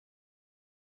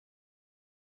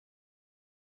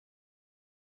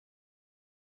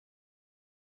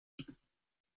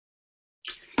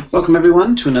Welcome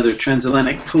everyone to another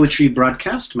Transatlantic Poetry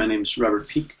broadcast. My name is Robert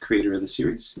Peake, creator of the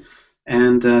series.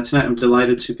 And tonight I'm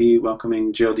delighted to be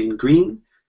welcoming Geraldine Green,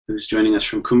 who's joining us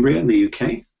from Cumbria in the UK,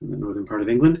 in the northern part of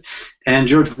England, and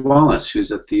George Wallace,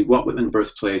 who's at the Walt Whitman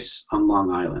birthplace on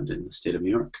Long Island in the state of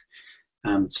New York.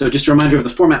 So just a reminder of the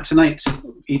format tonight.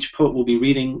 Each poet will be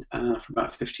reading for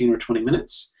about 15 or 20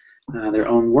 minutes. Their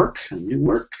own work and new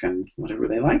work and whatever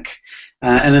they like,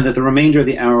 and then that the remainder of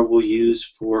the hour we'll use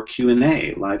for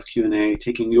Q&A, live Q&A,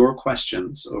 taking your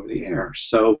questions over the air.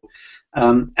 So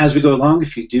as we go along,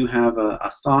 if you do have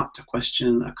a thought, a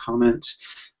question, a comment,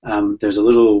 there's a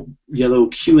little yellow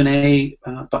Q&A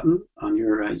button on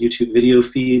your YouTube video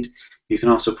feed. You can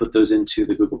also put those into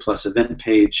the Google Plus event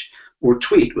page or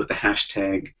tweet with the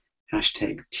hashtag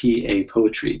 #TA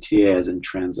Poetry, TA as in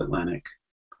Transatlantic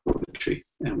Poetry,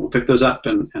 and we'll pick those up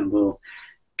and we'll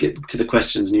get to the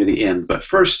questions near the end. But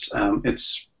first,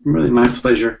 it's really my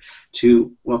pleasure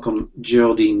to welcome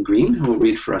Geraldine Green, who will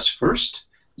read for us first.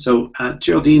 So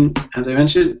Geraldine, as I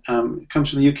mentioned, comes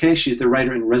from the UK. She's the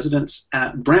writer-in-residence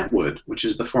at Brantwood, which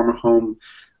is the former home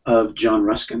of John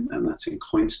Ruskin, and that's in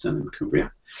Coinston in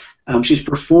Cumbria. She's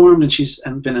performed and she's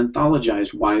been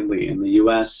anthologized widely in the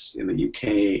US, in the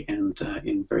UK, and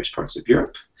in various parts of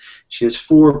Europe. She has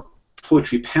 4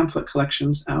 poetry pamphlet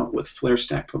collections out with Flare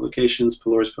Stack Publications,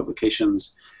 Pelorus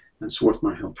Publications, and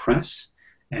Swarthmore Hill Press.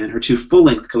 And her 2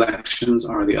 full-length collections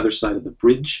are The Other Side of the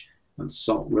Bridge and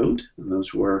Salt Road, and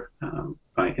those were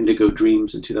by Indigo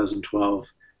Dreams in 2012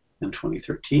 and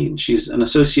 2013. She's an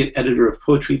associate editor of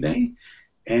Poetry Bay,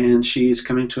 and she's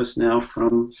coming to us now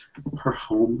from her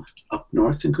home up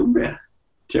north in Cumbria.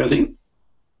 Geraldine?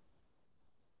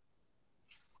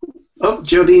 Oh,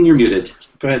 Geraldine, you're muted.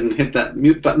 Go ahead and hit that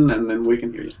mute button, and then we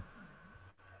can hear you.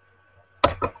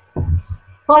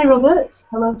 Hi, Robert.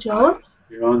 Hello, George.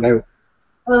 You're on.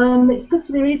 Hello. It's good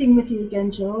to be reading with you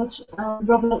again, George.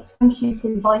 Robert, thank you for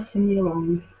inviting me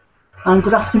along. And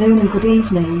good afternoon and good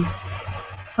evening.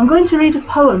 I'm going to read a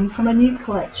poem from a new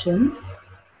collection,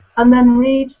 and then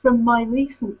read from my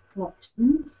recent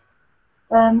collections,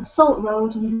 Salt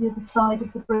Road and The Other Side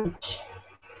of the Bridge.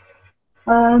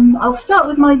 I'll start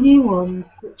with my new one,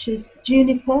 which is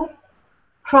Juniper,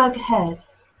 Crag Head.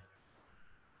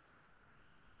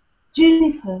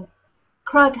 Juniper,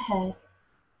 Crag Head.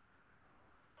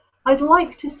 I'd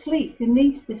like to sleep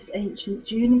beneath this ancient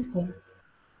juniper,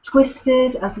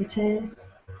 twisted as it is,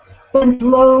 bent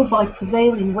low by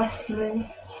prevailing westerlies,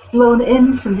 blown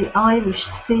in from the Irish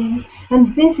Sea,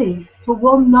 and bivvy for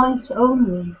one night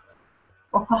only,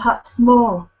 or perhaps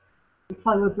more, if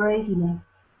I were brave enough.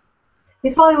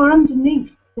 If I were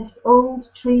underneath this old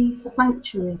tree's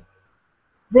sanctuary,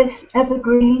 this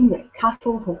evergreen that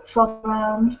cattle have trod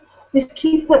round, this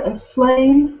keeper of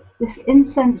flame, this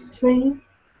incense tree,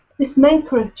 this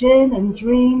maker of gin and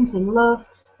dreams and love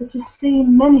that has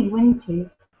seen many winters,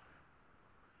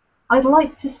 I'd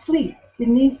like to sleep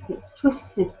beneath its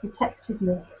twisted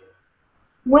protectiveness,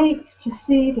 wake to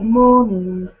see the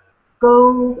morning,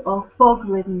 gold or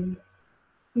fog-ridden,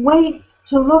 wake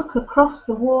to look across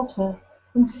the water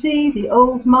and see the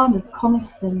old man of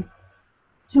Coniston,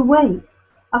 to wake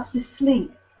after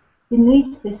sleep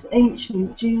beneath this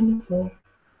ancient juniper,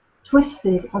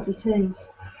 twisted as it is,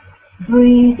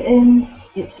 breathe in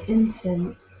its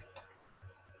incense.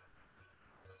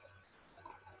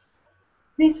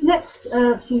 These next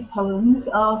few poems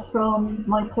are from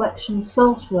my collection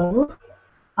Salt Road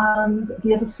and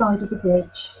The Other Side of the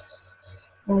Bridge.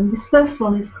 This first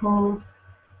one is called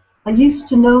I Used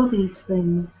to Know These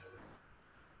Things.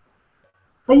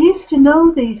 I used to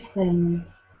know these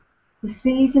things, the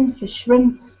season for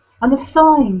shrimps and a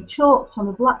sign chalked on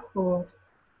a blackboard,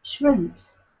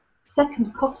 shrimps,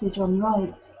 second cottage on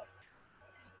right.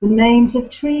 The names of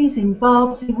trees in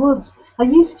Bardsey Woods, I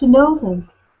used to know them,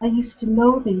 I used to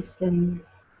know these things.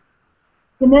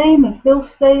 The name of Bill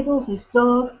Stables, his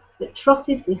dog, that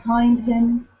trotted behind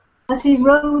him as he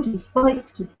rode his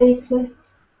bike to Baycliffe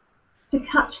to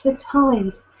catch the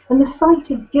tide, and the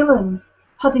sight of Gillan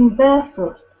padding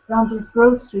barefoot round his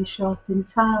grocery shop in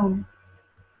town.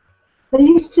 I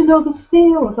used to know the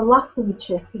feel of a lapwing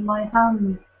chip in my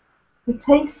hand, the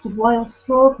taste of wild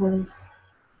strawberries,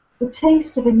 the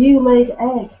taste of a new-laid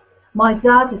egg my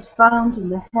dad had found in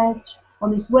the hedge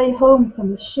on his way home from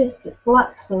the shift at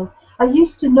Glaxo. I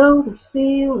used to know the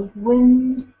feel of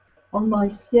wind on my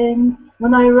skin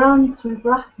when I ran through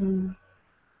bracken,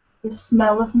 the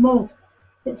smell of mud,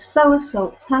 its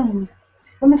sour-salt tang,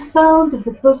 and the sound of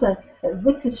the buzzer at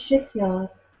Vickers shipyard,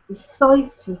 the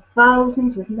sight of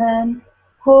thousands of men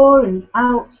pouring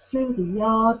out through the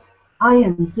yards,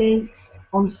 iron gates,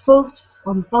 on foot,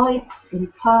 on bikes, in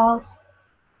cars.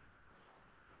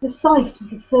 the site of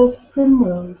the first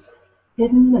primrose,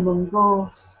 hidden among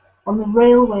gorse on the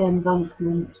railway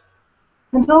embankment,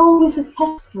 and always a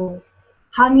kestrel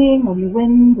hanging on the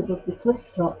wind above the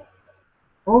cliff top,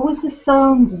 always the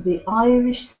sound of the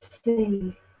Irish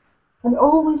sea, and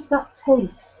always that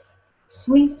taste,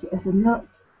 sweet as a nut,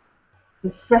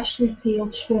 of freshly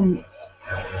peeled shrimps,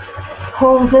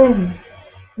 hauled in,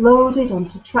 loaded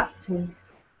onto tractors,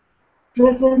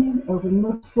 driven over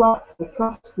mud flats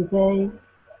across the bay.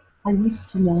 I used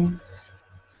to know.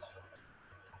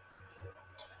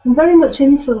 I'm very much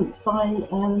influenced by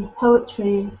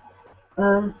poetry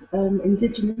of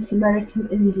Indigenous American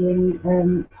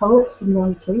Indian poets and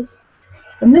writers.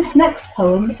 And this next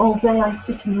poem, All Day I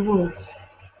Sit in the Woods,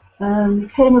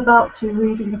 came about through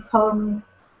reading a poem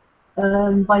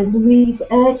by Louise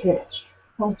Erdrich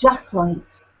called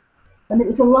Jacklight. And it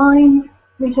was a line,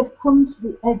 "We have come to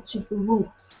the edge of the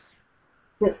woods,"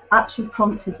 that actually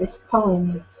prompted this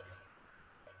poem.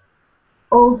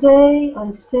 All day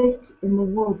I sit in the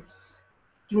woods,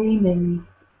 dreaming.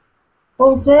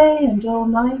 All day and all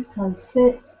night I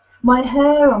sit, my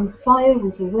hair on fire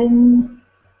with the wind.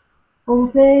 All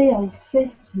day I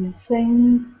sit and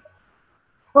sing.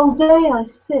 All day I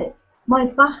sit, my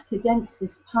back against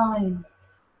this pine.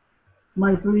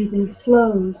 My breathing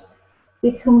slows,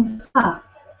 becomes sap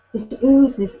that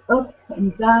oozes up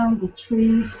and down the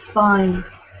tree's spine.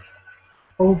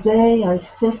 All day I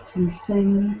sit and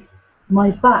sing,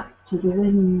 my back to the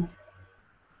wind.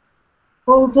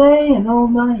 All day and all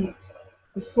night,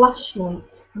 the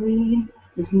flashlights green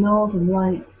as northern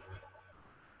lights.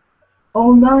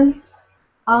 All night,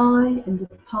 I and the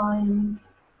pines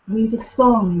weave a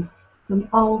song from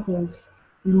alders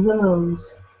and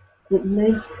willows that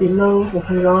live below the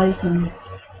horizon.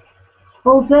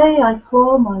 All day I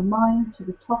claw my mind to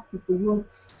the top of the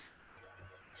woods.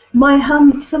 My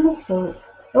hands somersault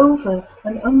over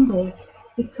and under,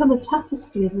 become a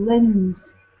tapestry of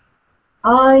limbs.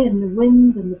 I and the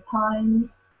wind and the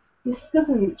pines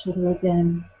discover each other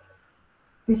again.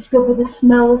 Discover the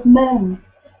smell of men,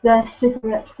 their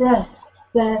cigarette breath,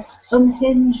 their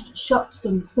unhinged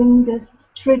shotgun fingers,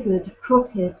 triggered,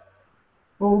 crooked.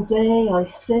 All day I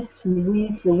sit and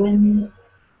weave the wind.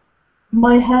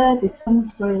 My hair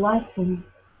becomes very lichen.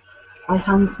 I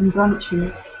hang from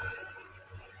branches.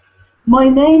 My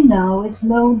name now is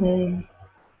no name.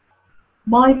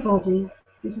 My body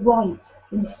is white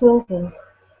and silver.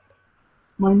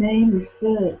 My name is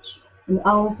birch and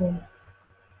alder.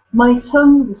 My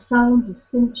tongue the sound of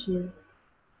finches.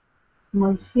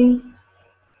 My feet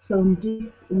sown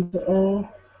deep into earth.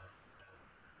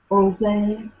 All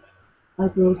day I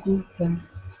grow deeper.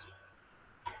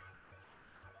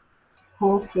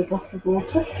 Pause for a glass of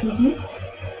water, excuse me.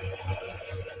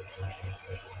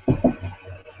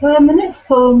 The next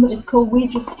poem is called We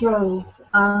Just Drove,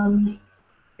 and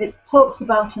it talks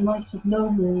about a night of no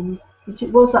moon, which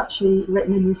it was actually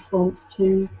written in response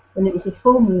to when it was a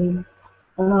full moon,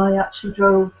 and I actually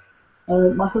drove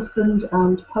my husband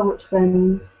and poet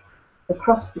friends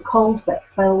across the Coldbeck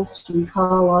Fells from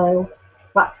Carlisle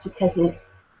back to Keswick,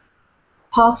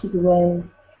 part of the way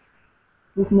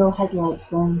with no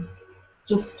headlights on,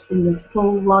 just in the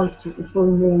full light of the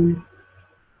full moon.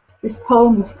 This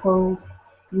poem is called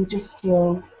We Just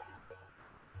Drove.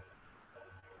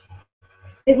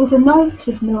 It was a night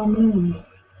of no moon,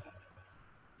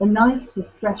 a night of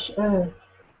fresh earth.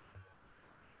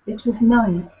 It was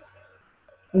night,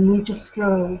 and we just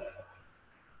drove.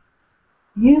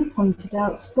 You pointed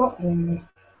out Scotland.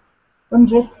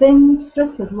 Under a thin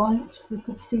strip of light we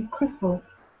could see Criffel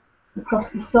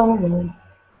across the Solway.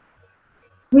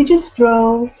 We just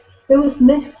drove. There was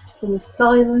mist, there was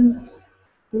silence,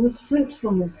 there was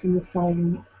fruitfulness in the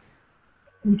silence.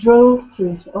 We drove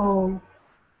through it all.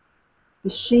 The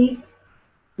sheep,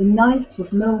 the night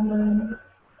of no moon,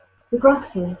 the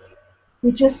grasses.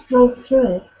 We just drove through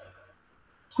it,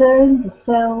 turned the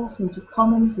fells into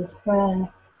commons of prayer,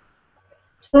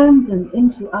 turned them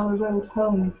into our road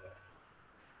home,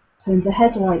 turned the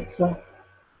headlights off,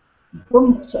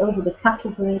 bumped over the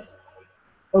cattle grid,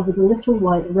 over the little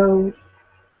white road,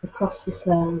 across the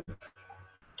fells.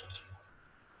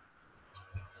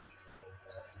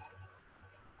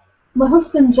 My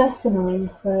husband Jeff and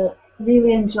I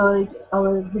really enjoyed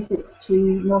our visits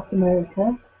to North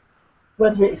America,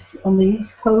 whether it's on the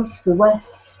East Coast, the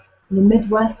West, the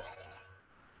Midwest,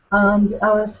 and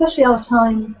especially our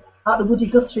time at the Woody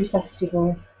Guthrie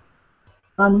Festival.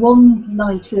 And one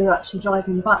night we were actually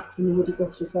driving back from the Woody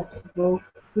Guthrie Festival.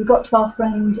 We got to our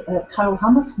friend Carol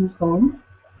Hamilton's home,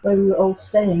 where we were all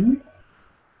staying,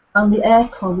 and the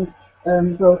aircon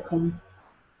had broken,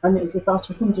 and it was about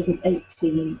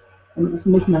 118. and it was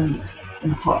midnight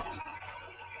and hot.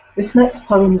 This next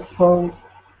poem is called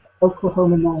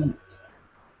Oklahoma Night.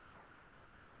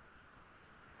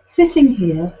 Sitting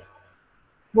here,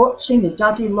 watching a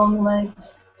daddy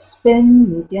longlegs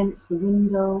spin against the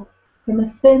window from a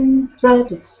thin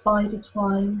thread of spider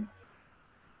twine,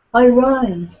 I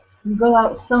rise and go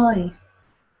outside,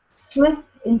 slip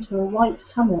into a white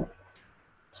hammock,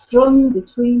 strung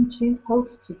between two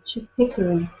posts of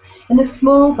hickory in a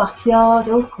small backyard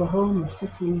Oklahoma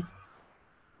City.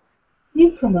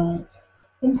 You come out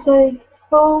and say,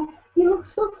 "Oh, you look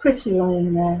so pretty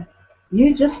lying there.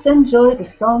 You just enjoy the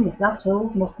song of that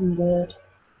old mockingbird."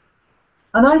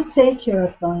 And I take your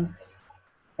advice.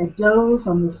 I doze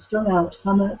on the strung-out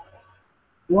hammock,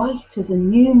 white as a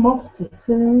new moth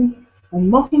cocoon, and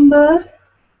mockingbird,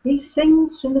 he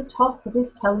sings from the top of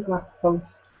his telegraph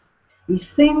post. He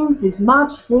sings his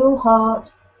mad fool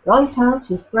heart right out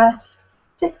his breast,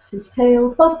 tips his tail,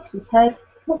 bobs his head,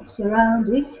 looks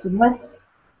around east and west.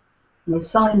 No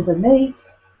sign of a mate.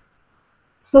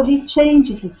 So he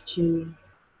changes his tune.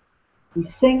 He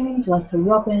sings like a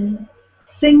robin,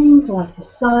 sings like a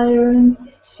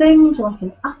siren, sings like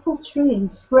an apple tree in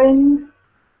spring.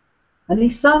 And he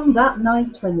sang that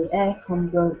night when the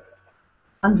aircon broke,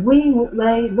 and we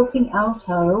lay looking out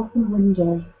our open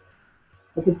window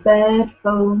at the bared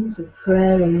bones of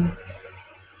prairie,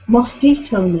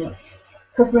 mosquito nets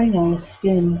covering our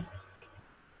skin,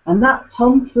 and that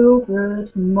tomfool bird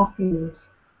mocking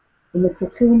us in the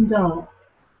cocoon dark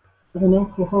of an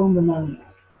Oklahoma night.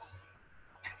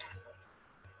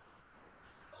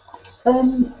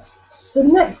 The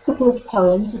next couple of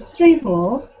poems, there's three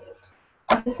more.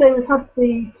 As I say, we've had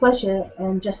the pleasure,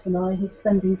 Jeff and I, of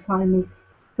spending time with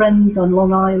friends on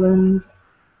Long Island,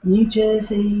 New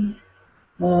Jersey,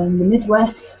 the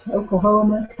Midwest,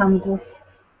 Oklahoma, Kansas.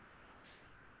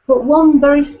 But one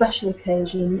very special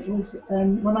occasion was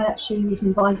when I actually was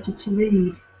invited to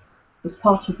read as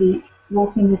part of the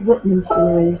Walking with Whitman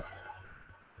series.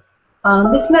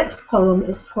 And this next poem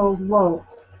is called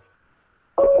Walt.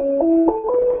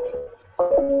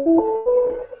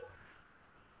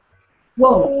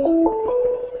 Walt.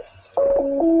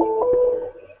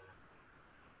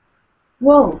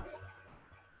 Walt,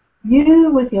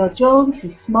 you with your jaunty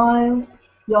smile,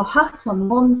 your hat on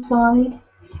one side,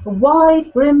 a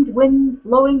wide-brimmed wind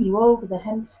blowing you over the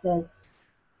hempsteads.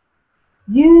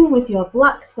 You with your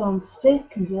blackthorn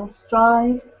stick and your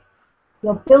stride,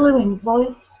 your billowing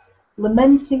voice,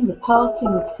 lamenting the parting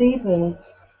of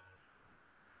seabirds.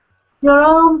 Your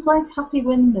arms like happy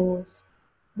windmills,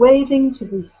 waving to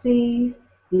the sea,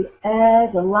 the air,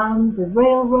 the land, the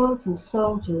railroads and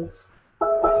soldiers.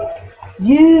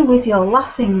 You with your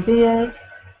laughing beard,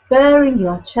 baring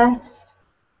your chest,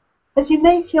 as you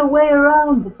make your way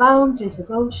around the boundaries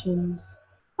of oceans.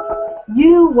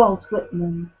 You, Walt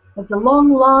Whitman, of the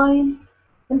long line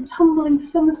and tumbling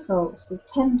somersaults of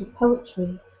tender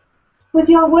poetry, with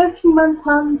your working man's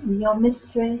hands and your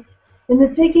mystery, in the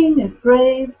digging of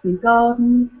graves and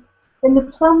gardens, in the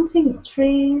planting of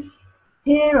trees,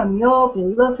 here on your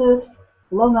beloved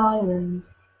Long Island.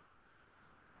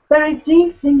 Buried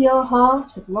deep in your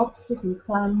heart of lobsters and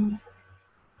clams,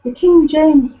 the King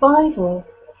James Bible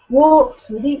walks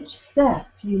with each step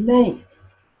you make,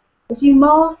 as you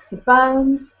mark the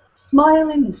bounds,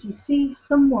 smiling as you see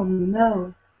someone you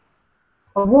know.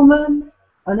 A woman,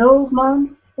 an old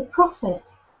man, a prophet,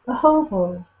 a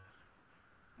hobo.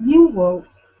 You, Walt,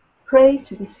 pray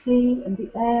to the sea and the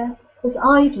air as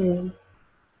I do,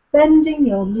 bending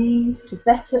your knees to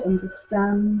better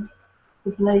understand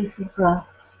the blades of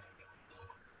grass.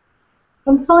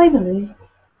 And finally,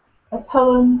 a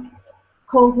poem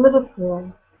called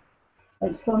Liverpool.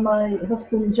 It's from my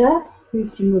husband Jeff,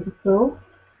 who's from Liverpool,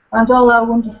 and all our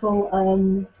wonderful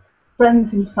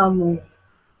friends and family.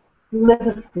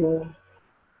 Liverpool.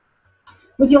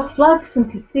 With your flags and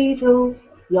cathedrals,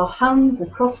 your hands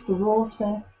across the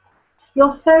water,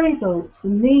 your ferry boats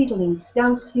and needling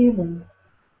scouse human,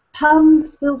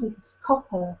 pans filled with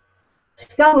copper,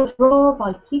 scoured raw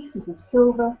by pieces of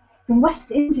silver from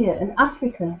West India and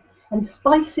Africa, and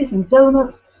spices and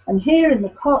donuts, and here in the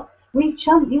cot we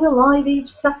chant you alive each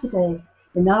Saturday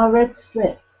in our red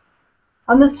strip.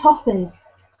 And the toffees,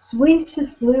 sweet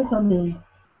as blue honey,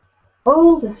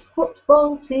 oldest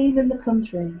football team in the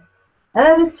country.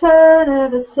 Everton,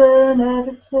 Everton,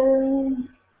 Everton,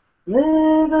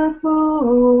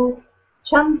 Liverpool,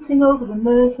 chanting over the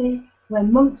Mersey where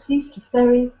monks used to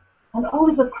ferry, and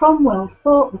Oliver Cromwell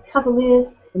fought the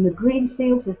Cavaliers in the green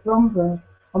fields of Bromborough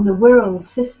on the Wirral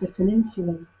sister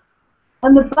peninsula.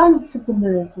 And the banks of the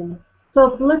Mersey saw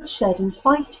bloodshed and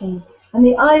fighting, and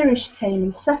the Irish came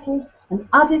and settled and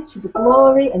added to the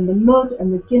glory and the mud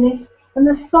and the Guinness and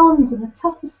the songs and the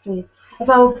tapestry of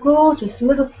our gorgeous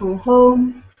Liverpool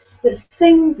home that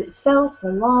sings itself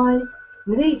alive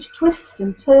with each twist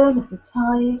and turn of the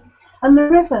tide, and the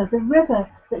river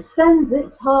that sends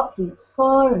its heartbeats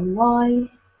far and wide,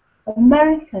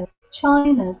 America,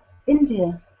 China,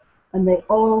 India, and they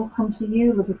all come to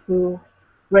you, Liverpool,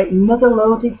 great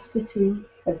mother-loaded city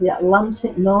of the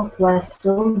Atlantic Northwest.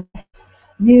 Oh yes,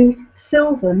 you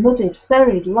silver-mudded,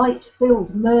 ferried,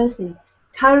 light-filled Mersey,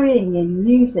 carrying in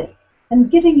music and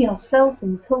giving yourself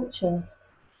in culture,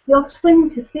 your twin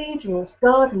cathedrals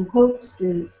guarding Hope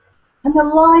Street, and the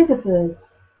liver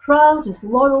birds, proud as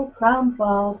laurel-crowned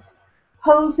bards,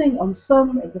 posing on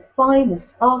some of the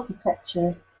finest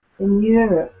architecture in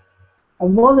Europe,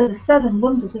 and one of the seven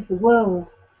wonders of the world,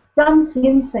 dancing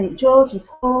in St. George's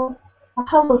Hall, a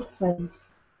hallowed place,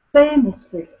 famous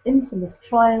for its infamous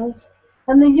trials,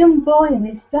 and the young boy and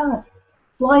his dad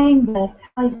flying their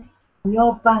kite on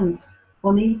your banks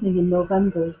one evening in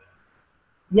November.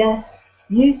 Yes,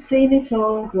 you've seen it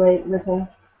all, great river.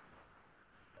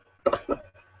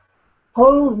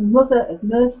 Holy mother of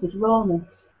merced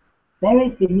rawness,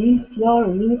 buried beneath your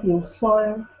alluvial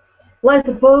soil, lie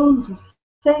the bones of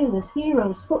sailors,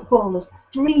 heroes, footballers,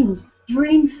 dreams,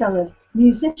 dream sellers,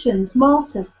 musicians,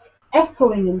 martyrs,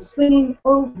 echoing and swinging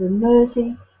over the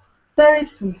Mersey, ferried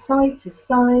from side to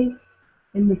side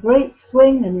in the great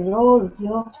swing and roar of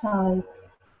your tides.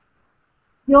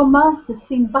 Your mouth has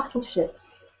seen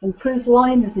battleships and cruise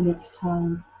liners in its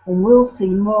time, and will see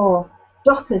more.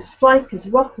 Dockers, strikers,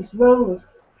 rockers, rollers,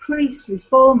 priests,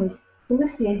 reformers,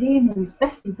 Felicia Hemans,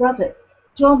 Bessie Braddock,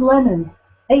 John Lennon,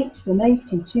 8 from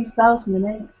 8 in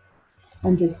 2008.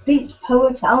 And as beat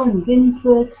poet Allen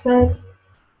Ginsberg said,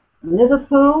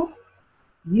 Liverpool,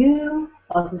 you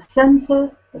are the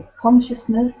centre of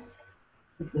consciousness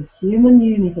of the human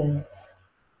universe.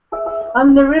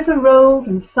 And the river rolled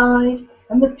and sighed,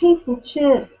 and the people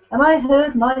cheered, and I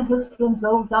heard my husband's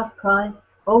old dad cry,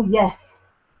 oh yes,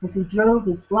 as he drove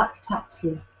his black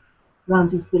taxi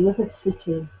round his beloved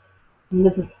city,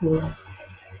 Liverpool.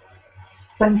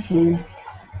 Thank you.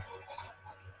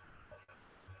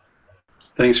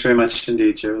 Thanks very much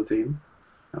indeed, Geraldine.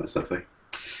 That was lovely.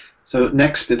 So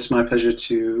next, it's my pleasure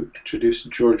to introduce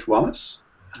George Wallace.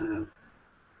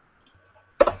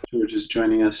 George is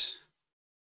joining us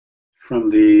from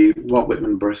the Walt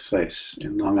Whitman birthplace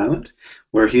in Long Island,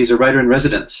 where he's a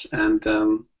writer-in-residence and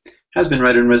has been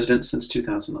writer-in-residence since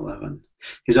 2011.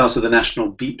 He's also the National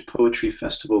Beat Poetry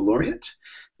Festival laureate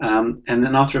and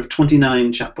an author of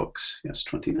 29 chapbooks. Yes,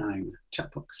 29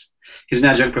 chapbooks. He's an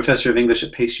adjunct professor of English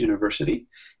at Pace University,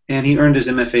 and he earned his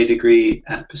MFA degree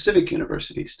at Pacific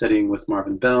University, studying with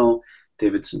Marvin Bell,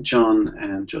 David St. John,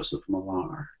 and Joseph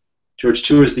Millar. George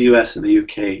tours the US and the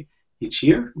UK each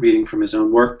year, reading from his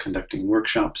own work, conducting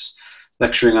workshops,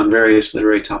 lecturing on various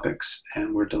literary topics,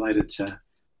 and we're delighted to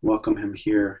welcome him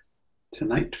here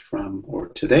tonight or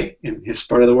today in his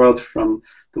part of the world from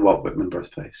the Walt Whitman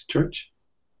birthplace. George?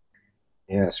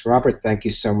 Yes, Robert, thank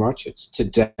you so much. It's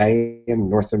today in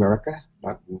North America.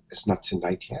 It's not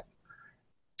tonight yet.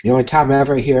 The only time I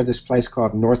ever hear this place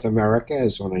called North America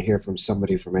is when I hear from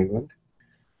somebody from England.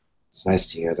 It's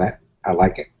nice to hear that. I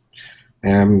like it.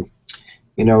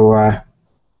 You know, I've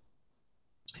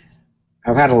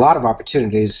had a lot of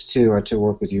opportunities to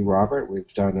work with you, Robert.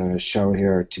 We've done a show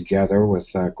here together with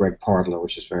Greg Pardler,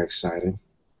 which is very exciting.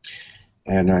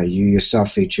 And you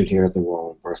yourself featured here at the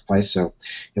Wall birthplace. So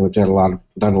we've done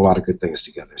a lot of good things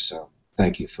together. So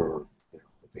thank you for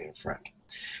being a friend.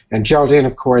 And Geraldine,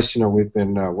 of course, we've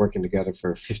been working together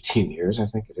for 15 years, I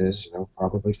think it is,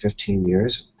 probably 15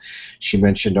 years. She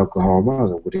mentioned Oklahoma,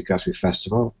 the Woody Guthrie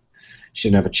Festival. She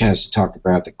didn't have a chance to talk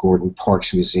about the Gordon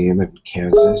Parks Museum in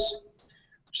Kansas,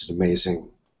 which is an amazing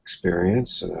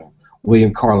experience.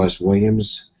 William Carlos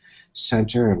Williams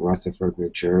Center in Rutherford, New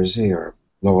Jersey, or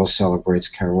Lowell Celebrates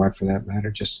Kerouac, for that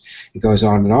matter. Just it goes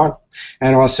on.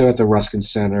 And also at the Ruskin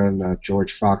Center and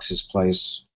George Fox's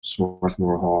place,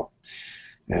 Swarthmore Hall,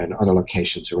 and other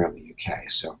locations around the UK.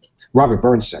 So Robert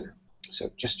Burns Center. So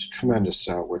just a tremendous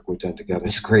work we've done together.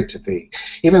 It's great to be.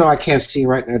 Even though I can't see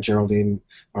right now, Geraldine,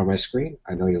 on my screen,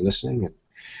 I know you're listening, and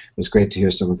it was great to hear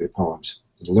some of your poems.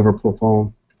 The Liverpool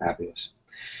poem, fabulous.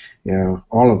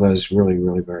 All of those really,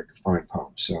 really very fine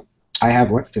poems. So I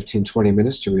have, 15, 20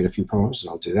 minutes to read a few poems, and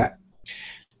I'll do that.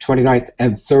 29th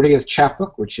and 30th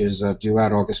chapbook, which is due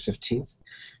out August 15th.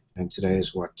 And today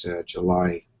is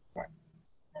July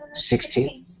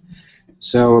 16th.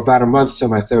 So about a month till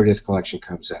my 30th collection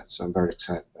comes out, so I'm very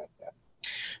excited about that.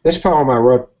 This poem I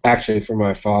wrote actually for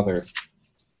my father.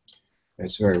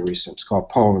 It's very recent. It's called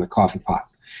Poem in a Coffee Pot.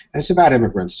 And it's about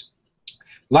immigrants.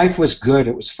 Life was good.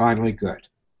 It was finally good.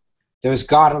 There was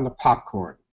God on the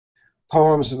popcorn,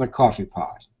 poems in the coffee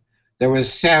pot. There was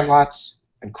sandlots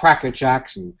and Cracker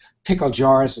Jacks and pickle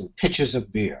jars and pitchers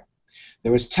of beer.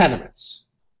 There was tenements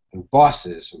and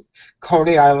bosses and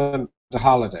Coney Island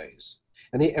holidays.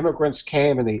 And the immigrants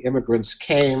came, and the immigrants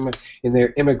came in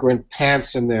their immigrant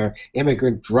pants and their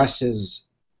immigrant dresses.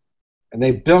 And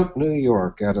they built New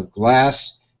York out of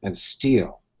glass and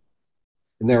steel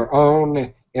in their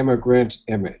own immigrant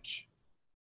image.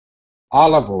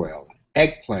 Olive oil,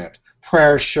 eggplant,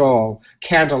 prayer shawl,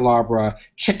 candelabra,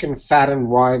 chicken fat and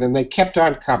wine, and they kept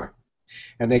on coming.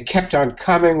 And they kept on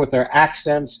coming with their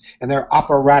accents and their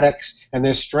operatics and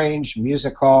their strange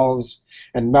music halls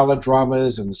and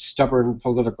melodramas and stubborn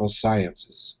political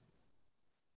sciences.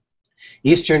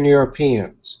 Eastern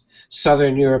Europeans,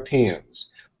 Southern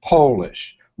Europeans,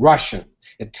 Polish, Russian,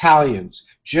 Italians,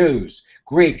 Jews,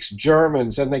 Greeks,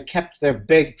 Germans, and they kept their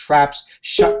big traps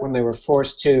shut when they were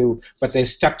forced to, but they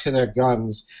stuck to their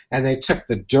guns, and they took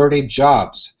the dirty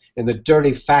jobs in the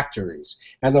dirty factories.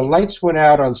 And the lights went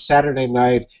out on Saturday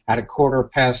night at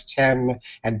 10:15,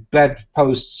 and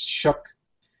bedposts shook,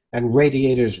 and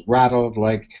radiators rattled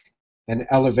like an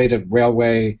elevated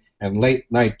railway and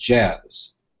late-night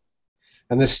jazz.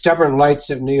 And the stubborn lights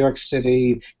of New York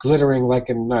City, glittering like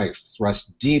a knife,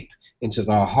 thrust deep into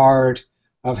the heart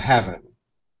of heaven.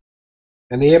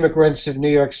 And the immigrants of New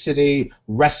York City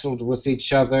wrestled with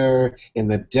each other in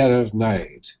the dead of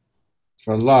night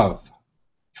for love,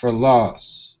 for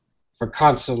loss, for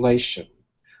consolation,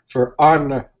 for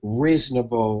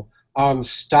unreasonable,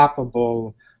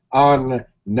 unstoppable,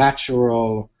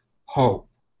 unnatural hope.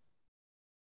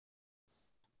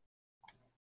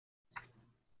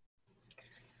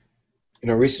 You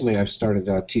know, recently I've started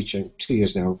teaching, 2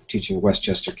 years now, teaching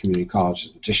Westchester Community College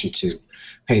in addition to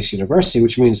Pace University,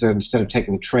 which means that instead of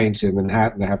taking the train to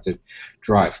Manhattan, I have to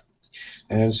drive.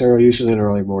 And so usually an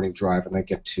early morning drive, and I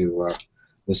get to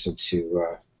listen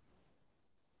to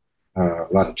a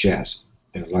lot of jazz.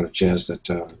 And a lot of jazz that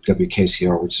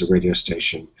WKCR, which is a radio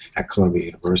station at Columbia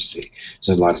University, is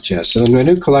a lot of jazz. So my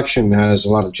new collection has a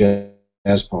lot of jazz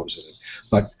poems in it.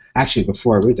 But actually,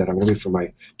 before I read that, I'm going to read from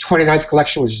my 29th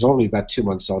collection, which is only about 2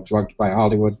 months old, Drugged by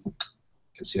Hollywood. You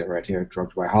can see it right here,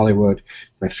 Drugged by Hollywood.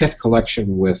 My 5th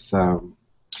collection with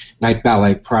Night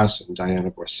Ballet Press and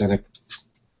Diana Borsenic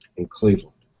in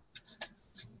Cleveland.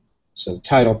 So the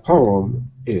title poem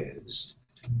is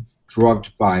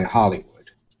Drugged by Hollywood.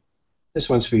 This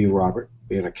one's for you, Robert,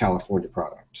 being a California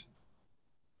product.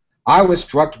 I was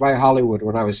drugged by Hollywood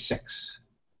when I was 6.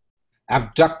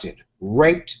 Abducted,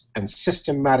 raped, and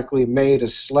systematically made a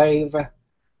slave.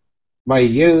 My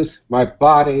youth, my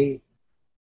body,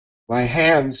 my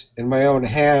hands in my own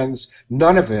hands,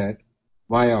 none of it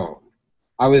my own.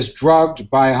 I was drugged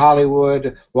by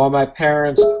Hollywood while my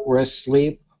parents were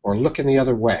asleep or looking the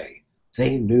other way.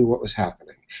 They knew what was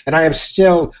happening. And I am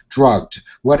still drugged.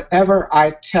 Whatever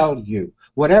I tell you,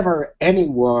 whatever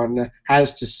anyone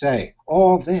has to say,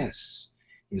 all this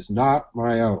is not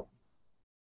my own.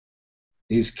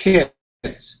 These kids,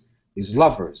 these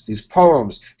lovers, these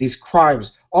poems, these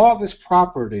crimes, all this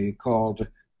property called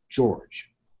George.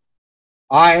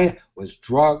 I was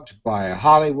drugged by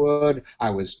Hollywood. I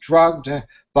was drugged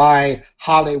by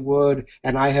Hollywood,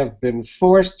 and I have been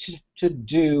forced to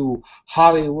do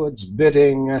Hollywood's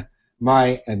bidding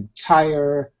my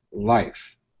entire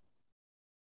life.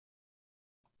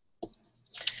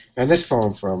 And this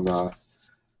poem from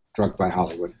Drugged by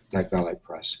Hollywood, Night Ballet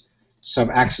Press.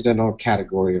 Some accidental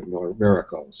category of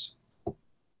miracles. And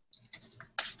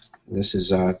this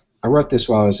is, I wrote this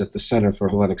while I was at the Center for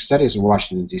Hellenic Studies in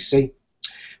Washington, D.C.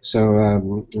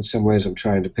 So in some ways I'm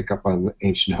trying to pick up on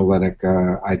ancient Hellenic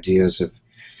ideas of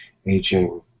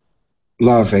aging,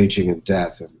 love, aging, and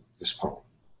death in this poem.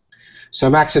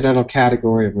 Some accidental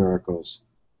category of miracles.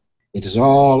 It is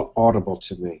all audible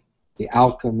to me, the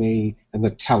alchemy and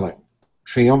the telling,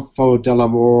 triumpho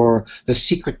dell'amor, the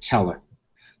secret telling,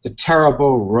 the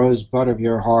terrible rosebud of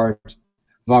your heart,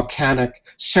 volcanic,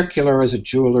 circular as a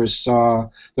jeweler's saw,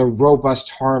 the robust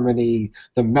harmony,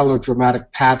 the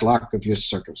melodramatic padlock of your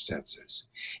circumstances,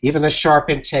 even the sharp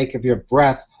intake of your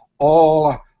breath,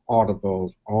 all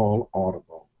audible, all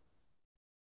audible.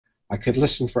 I could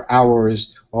listen for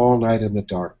hours all night in the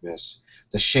darkness,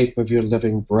 the shape of your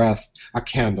living breath, a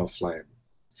candle flame.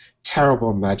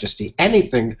 Terrible majesty,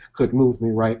 anything could move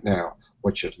me right now,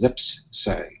 what your lips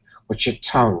say. What your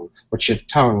tongue,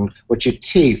 what your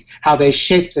teeth, how they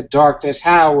shape the darkness,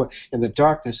 how in the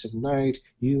darkness of night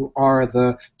you are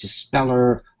the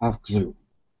dispeller of gloom.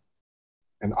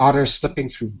 An otter slipping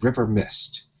through river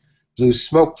mist, blue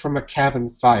smoke from a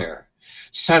cabin fire,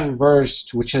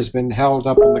 sunburst which has been held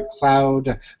up in the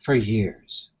cloud for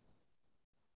years.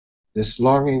 This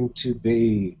longing to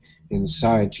be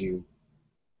inside you,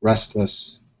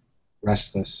 restless,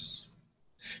 restless.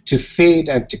 To feed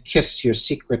and to kiss your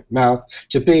secret mouth,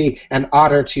 to be an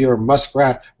otter to your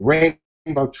muskrat,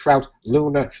 rainbow trout,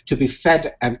 Luna, to be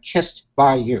fed and kissed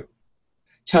by you.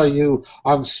 Tell you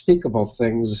unspeakable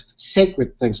things,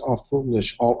 sacred things, all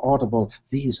foolish, all audible,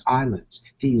 these eyelids,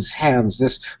 these hands,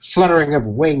 this fluttering of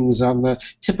wings on the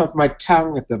tip of my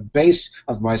tongue, at the base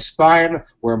of my spine,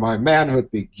 where my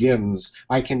manhood begins.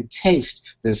 I can taste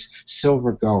this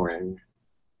silver going,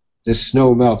 this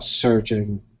snow melt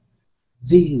surging.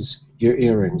 These your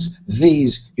earrings,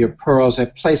 these your pearls, I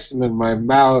place them in my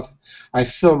mouth. I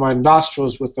fill my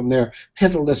nostrils with them, their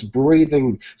pitiless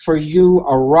breathing. For you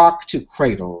a rock to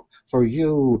cradle, for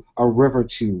you a river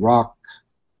to rock.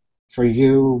 For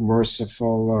you,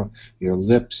 merciful, your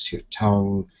lips, your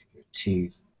tongue, your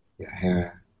teeth, your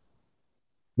hair.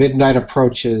 Midnight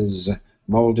approaches,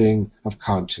 molding of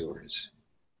contours.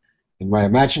 In my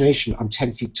imagination, I'm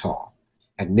 10 feet tall,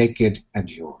 and naked and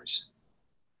yours.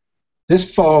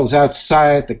 This falls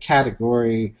outside the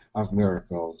category of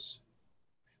miracles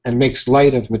and makes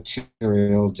light of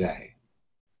material day.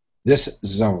 This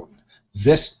zone,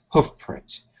 this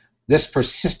hoofprint, this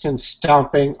persistent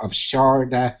stomping of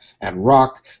shard and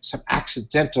rock, some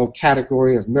accidental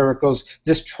category of miracles,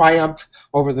 this triumph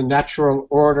over the natural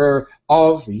order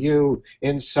of you,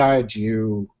 inside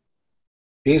you,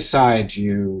 beside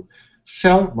you.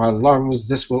 Fill my lungs,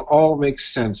 this will all make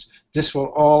sense. This will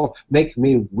all make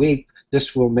me weep.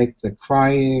 This will make the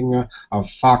crying of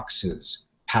foxes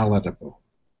palatable.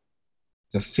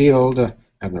 The field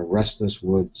and the restless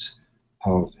woods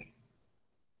holy.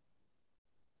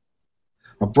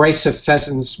 A brace of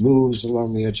pheasants moves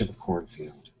along the edge of a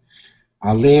cornfield.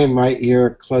 I lean my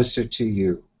ear closer to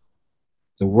you,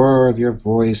 the whir of your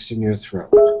voice in your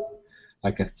throat,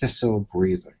 like a thistle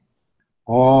breathing.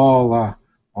 All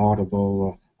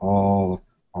audible,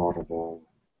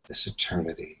 this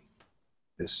eternity,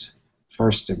 this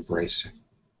first embracing,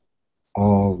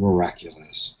 all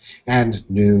miraculous and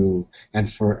new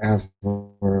and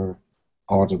forever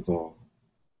audible.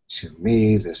 To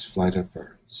me, this flight of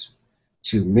birds.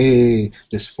 To me,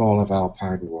 this fall of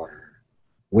alpine water.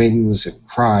 Wings and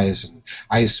cries and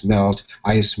ice melt,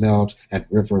 and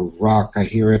river rock. I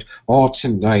hear it all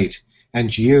tonight.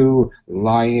 And you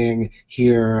lying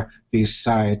here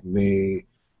beside me,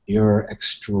 your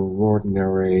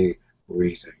extraordinary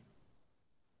breathing,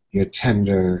 your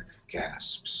tender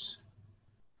gasps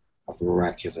of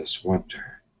miraculous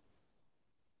wonder.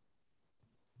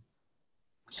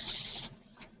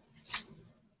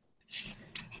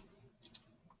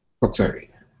 Book 30.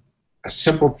 A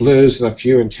simple blues with a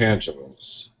few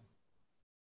intangibles.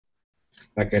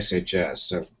 Like I say, jazz.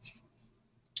 So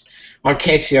on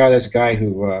KCR, there's a guy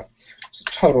who is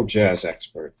a total jazz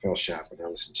expert, Phil Chapman. I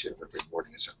listen to him every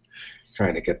morning as I'm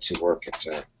trying to get to work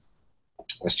at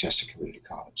Westchester Community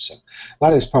College. So a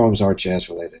lot of his poems are jazz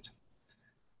related.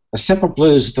 A simple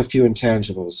blues with a few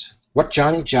intangibles. What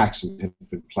Johnny Jackson had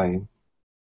been playing.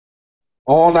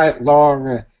 All night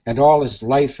long and all his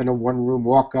life in a one-room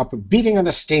walk-up, beating on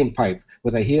a steam pipe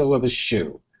with the heel of his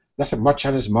shoe. Nothing much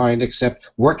on his mind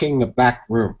except working the back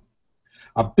room.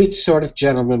 A beat sort of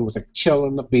gentleman with a chill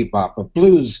in the bebop, a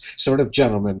blues sort of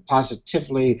gentleman,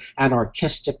 positively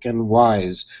anarchistic and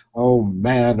wise. Oh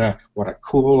man, what a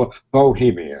cool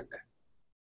bohemian.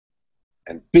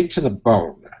 And beat to the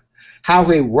bone. How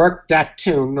he worked that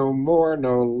tune, no more,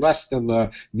 no less than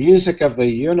the music of the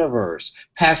universe,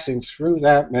 passing through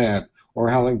that man, or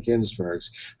Helen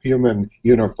Ginsberg's human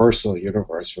universal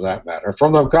universe, for that matter,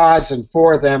 from the gods and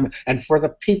for them and for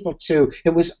the people too.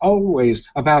 It was always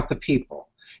about the people.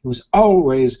 It was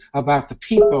always about the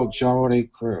people, Johnny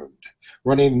crooned,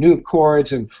 running new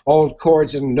chords and old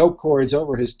chords and no chords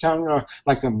over his tongue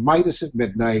like the Midas of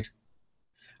midnight.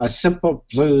 A simple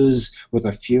blues with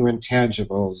a few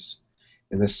intangibles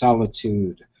in the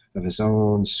solitude of his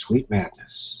own sweet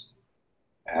madness,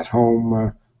 at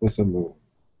home with the moon.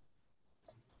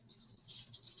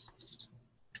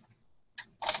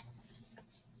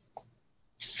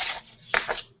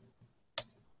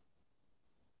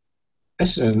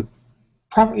 Listen,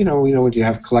 probably, when you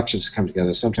have collections come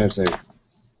together, sometimes they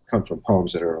come from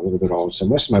poems that are a little bit old. So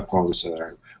most of my poems that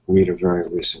I read are very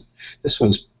recent. This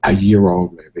one's a year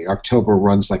old, maybe. October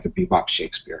runs like a bebop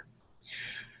Shakespeare.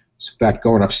 It's about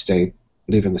going upstate,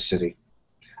 leaving the city.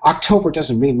 October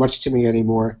doesn't mean much to me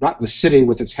anymore. Not in the city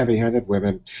with its heavy-handed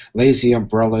women, lazy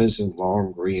umbrellas, and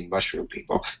long green mushroom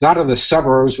people. Not in the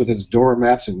suburbs with its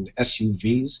doormats and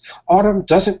SUVs. Autumn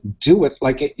doesn't do it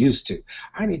like it used to.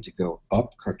 I need to go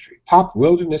up country, pop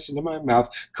wilderness into my mouth,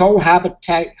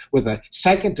 cohabitate with the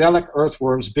psychedelic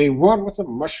earthworms, be one with the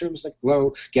mushrooms that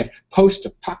glow, get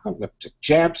post-apocalyptic,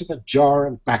 jam to the jar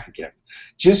and back again.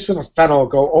 Just with a fennel,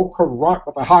 go au carrot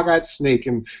with a hog-eyed snake,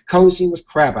 and cozy with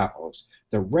crab apples.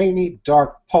 The rainy,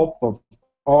 dark pulp of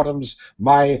autumn's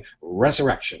my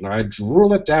resurrection. I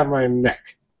drool it down my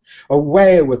neck.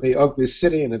 Away with the ugly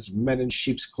city and its men in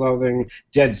sheep's clothing,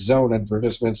 dead zone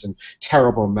advertisements, and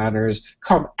terrible manners.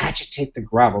 Come agitate the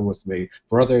gravel with me.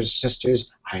 Brothers,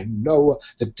 sisters, I know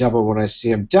the devil when I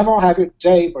see him. Devil, have your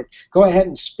day, but go ahead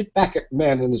and spit back at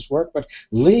man and his work, but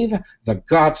leave the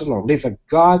gods alone. Leave the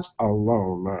gods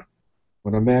alone.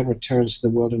 When a man returns to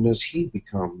the wilderness, he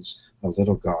becomes a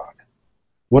little god.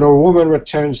 When a woman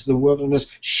returns to the wilderness,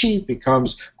 she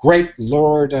becomes great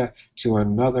lord to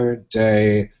another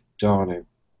day dawning.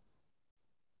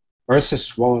 Earth's a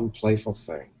swollen, playful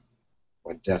thing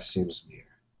when death seems near.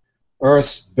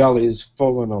 Earth's belly's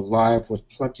full and alive with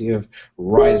plenty of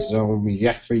rhizome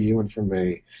yet for you and for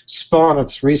me. Spawn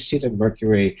of three-seated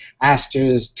Mercury,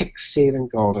 asters, tick-seed, and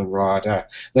goldenrod.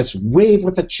 Let's weave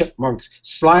with the chipmunks,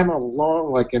 slime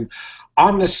along like an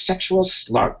omnisexual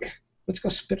slug. Let's go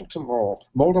spittle to mold,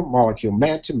 mold to molecule,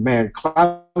 man to man,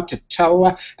 cloud to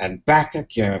toe, and back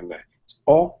again. It's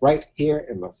all right here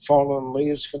in the fallen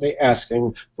leaves for the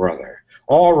asking, brother.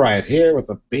 All right here with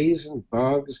the bees and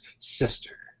bugs,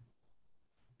 sister.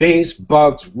 Bees,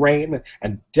 bugs, rain,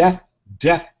 and death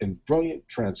in brilliant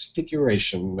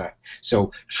transfiguration.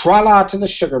 So tra-la to the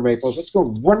sugar maples. Let's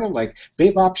go running like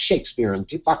Bebop Shakespeare in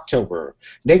deep October.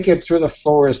 Naked through the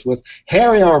forest with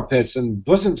hairy armpits and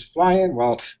bosoms flying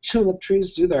while tulip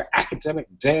trees do their academic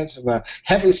dance in the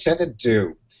heavy-scented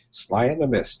dew. Sly in the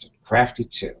mist and crafty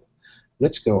too.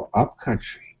 Let's go up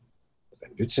country with the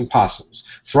newts and possums.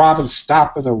 Throb and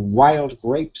stop in the wild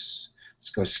grapes. Let's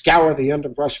go scour the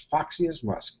underbrush foxy as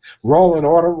musk. Roll in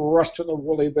autumn rust with the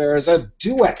woolly bears. A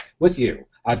duet with you.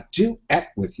 A duet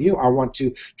with you. I want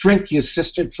to drink you,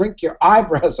 sister. Drink your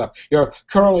eyebrows up. Your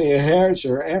curly hairs,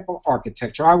 your ample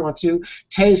architecture. I want to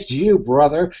taste you,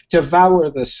 brother. Devour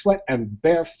the sweat and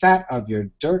bare fat of your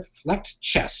dirt-flecked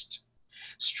chest.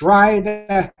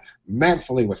 Stride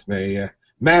manfully with me.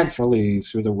 Manfully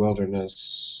through the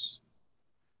wilderness.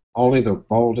 Only the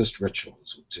boldest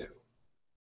rituals will do.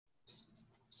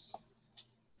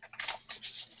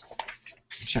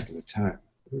 Checking the time.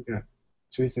 We got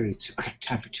 3:32. Okay,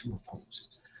 time for two more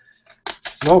poems.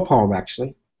 It's an old poem,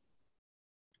 actually,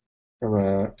 from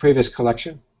a previous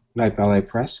collection, Night Ballet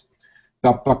Press,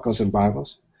 Belt Buckles and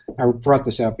Bibles. I brought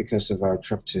this out because of our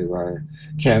trip to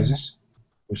Kansas,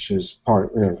 which is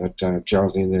part that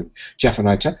Geraldine and Jeff and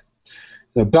I took.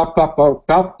 The Belt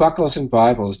Buckles and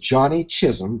Bibles. Johnny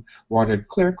Chisholm wandered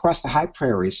clear across the high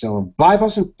prairie selling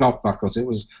Bibles and belt buckles. It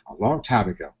was a long time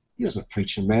ago. He was a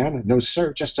preaching man. No,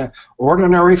 sir, just an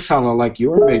ordinary fellow like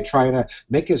you or me trying to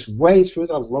make his way through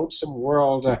the lonesome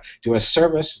world to a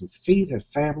service and feed a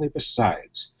family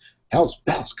besides. Hell's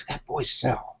bells, could that boy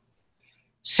sell?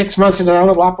 6 months into that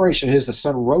little operation, the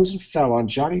sun rose and fell on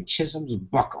Johnny Chisholm's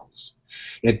buckles.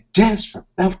 It danced from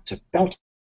belt to belt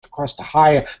across the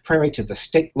high prairie to the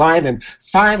state line in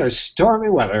fine or stormy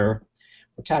weather.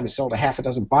 One time he sold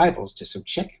 6 Bibles to some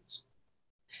chickens.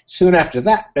 Soon after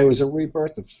that, there was a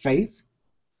rebirth of faith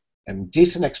and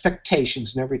decent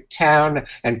expectations in every town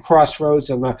and crossroads,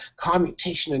 and the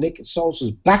commutation of naked souls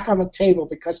was back on the table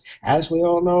because, as we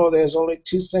all know, there's only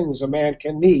 2 things a man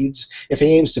can needs if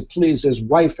he aims to please his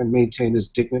wife and maintain his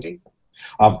dignity: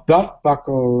 a belt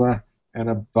buckle and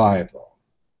a Bible.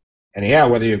 And yeah,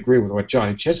 whether you agree with what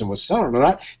Johnny Chisholm was selling or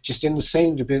not, just didn't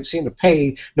seem to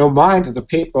pay no mind to the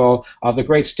people of the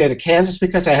great state of Kansas,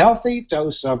 because a healthy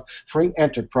dose of free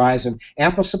enterprise and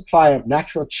ample supply of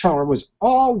natural charm was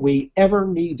all we ever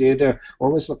needed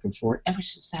or was looking for ever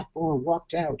since that boy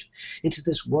walked out into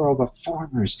this world of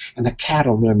farmers and the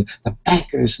cattlemen, the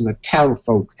bankers and the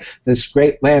townfolk. This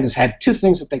great land has had 2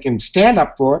 things that they can stand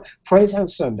up for: praise on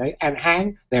Sunday and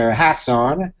hang their hats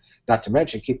on. Not to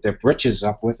mention keep their britches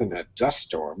up with in a dust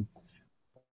storm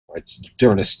or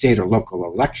during a state or local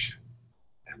election.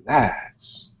 And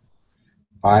that's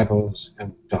Bibles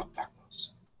and belt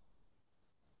buckles.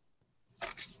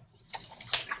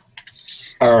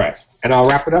 All right, and I'll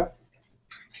wrap it up.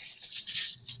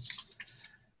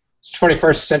 It's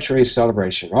 21st century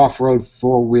celebration. Off-road,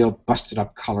 4-wheel,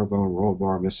 busted-up collarbone, roll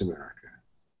bar Miss America.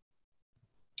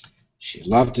 She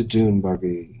loved a dune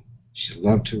buggy. She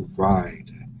loved to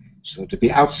ride. She loved to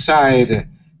be outside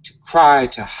to cry,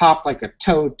 to hop like a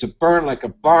toad, to burn like a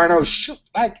barn, oh, shoot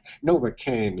like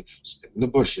Novocaine, spit in the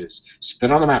bushes,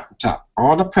 spit on the mountaintop,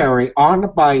 on the prairie, on the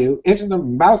bayou, into the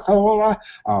mouth hole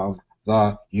of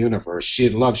the universe. She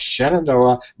loved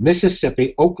Shenandoah,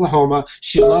 Mississippi, Oklahoma.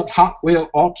 She loved Hot Wheel,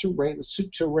 all-terrain,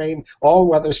 suit-terrain,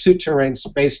 all-weather, suit-terrain,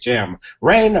 Space Jam.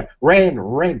 Rain, rain,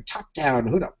 rain, top down,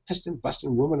 hood up,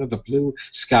 piston-busting woman of the blue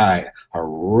sky. Her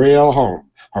real home.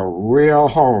 Her real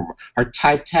home, her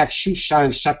tight-tack,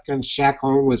 shoe-shine, shotgun shack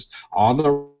home was on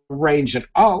the range, and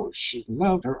oh, she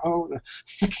loved her own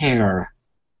thick hair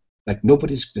like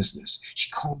nobody's business.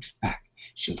 She combed it back.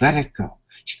 She let it go.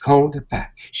 She combed it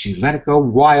back. She let it go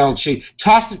wild. She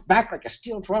tossed it back like a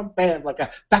steel drum band, like a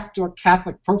backdoor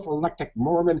Catholic, prophylactic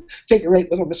Mormon,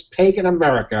 figure-eight little Miss Pagan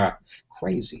America.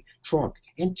 Crazy, drunk,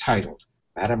 entitled,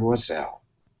 Mademoiselle.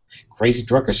 Crazy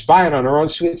drunk or spying on her own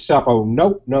sweet self. Oh,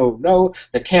 no, no, no.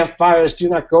 The campfires do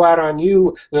not go out on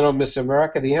you, little Miss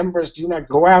America. The embers do not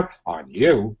go out on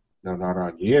you. No, not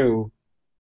on you.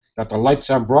 Not the lights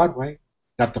on Broadway.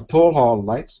 Not the pool hall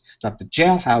lights. Not the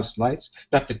jailhouse lights.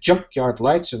 Not the junkyard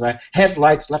lights or the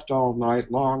headlights left all night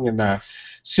long in the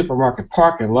supermarket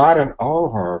parking lot. And oh,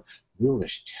 her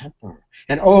mulish temper,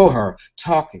 and oh, her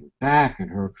talking back, and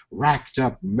her racked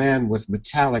up men with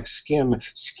metallic skin,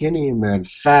 skinny men,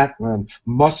 fat men,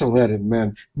 muscle-headed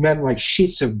men, men like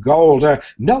sheets of gold.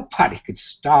 Nobody could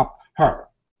stop her.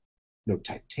 No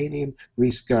titanium,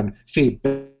 grease gun, feed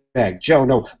bag, Joe,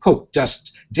 no coke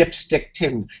dust, dipstick,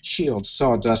 tin, shield,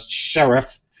 sawdust,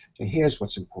 sheriff. And here's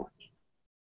what's important.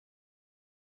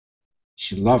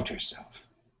 She loved herself.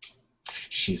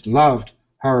 She loved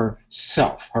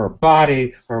herself, her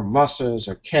body, her muscles,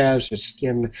 her calves, her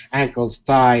skin, ankles,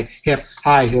 thigh, hip,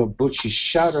 high-heel boots. She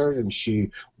shuddered and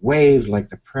she waved like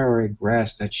the prairie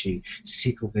grass that she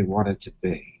secretly wanted to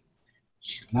be.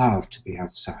 She loved to be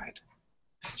outside.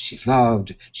 She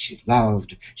loved, she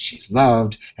loved, she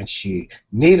loved, and she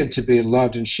needed to be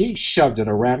loved, and she shoved it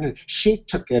around, and she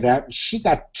took it out, and she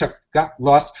got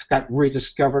lost, got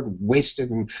rediscovered, wasted,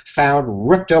 and found,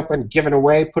 ripped open, given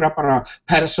away, put up on a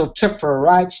pedestal, took for a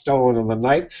ride, stolen in the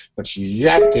night, but she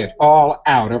yanked it all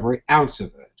out, every ounce of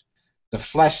it. The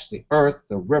flesh, the earth,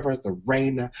 the river, the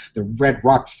rain, the red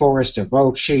rock forest of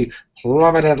oak. She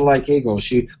plummeted like eagles.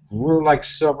 She grew like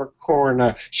silver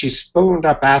corn. She spooned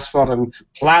up asphalt and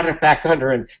plowed it back under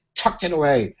and tucked it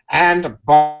away and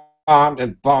bombed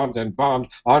and bombed and bombed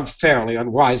unfairly,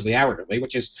 unwisely, arrogantly,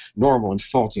 which is normal and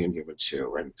faulty in human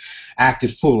too, and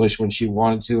acted foolish when she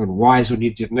wanted to and wise when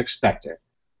you didn't expect it.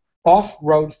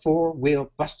 Off-road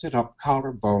four-wheel, busted up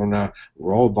collarbone,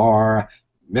 roll bar,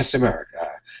 Miss America.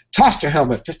 Tossed her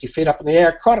helmet 50 feet up in the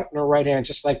air, caught it in her right hand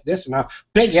just like this, and a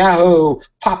big yahoo,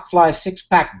 pop-fly,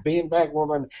 six-pack, beanbag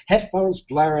woman, headphones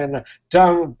blaring,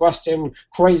 dung busting,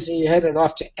 crazy, headed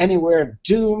off to anywhere,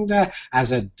 doomed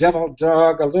as a devil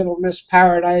dog. A little Miss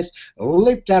Paradise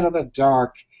leaped out of the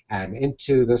dark and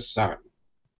into the sun.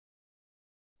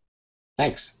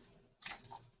 Thanks.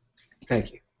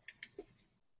 Thank you.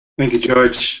 Thank you,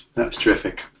 George. That was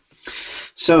terrific.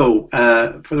 So,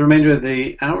 for the remainder of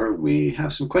the hour, we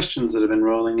have some questions that have been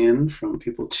rolling in from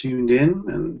people tuned in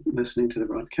and listening to the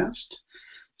broadcast.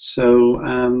 So,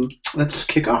 let's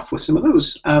kick off with some of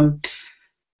those.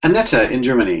 Annetta in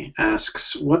Germany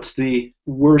asks, what's the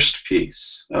worst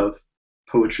piece of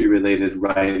poetry-related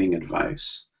writing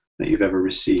advice that you've ever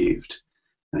received?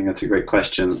 I think that's a great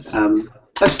question.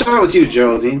 Let's start with you,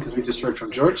 Geraldine, because we just heard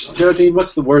from George. Geraldine,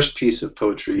 what's the worst piece of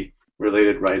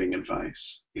poetry-related writing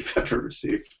advice you've ever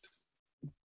received?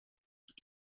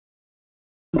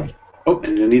 Oh,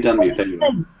 and you need to unmute. There you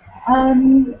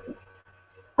go.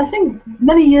 I think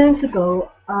many years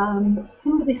ago,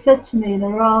 somebody said to me in a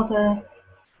rather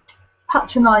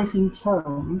patronising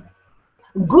tone,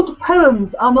 "Good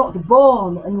poems are not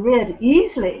born and reared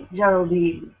easily,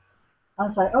 Geraldine." I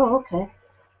was like, oh, okay.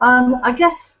 And I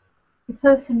guess the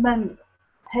person meant,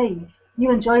 hey,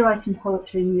 you enjoy writing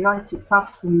poetry and you write it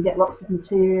fast and you get lots of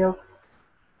material,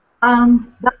 and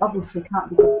that obviously can't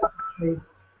be good poetry.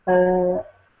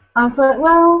 I was like,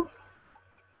 well,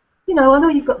 you know, I know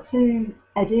you've got to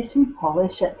edit and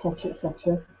polish, etc.,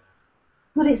 etc.,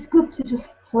 but it's good to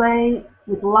just play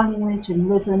with language and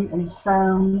rhythm and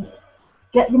sound,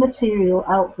 get the material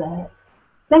out there,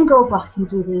 then go back and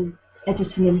do the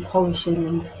editing and polishing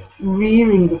and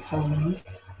rearing the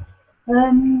poems.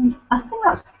 I think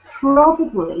that's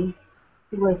probably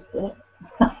the worst bit.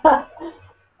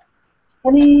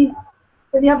 Any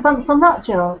advance on that,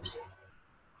 George?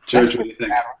 George, what do you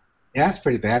think? Yeah, that's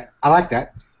pretty bad. I like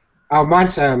that.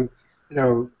 Mine's,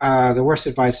 the worst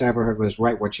advice I ever heard was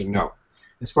write what you know.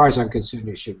 As far as I'm concerned,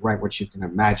 you should write what you can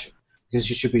imagine. because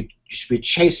you should be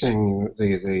chasing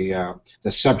the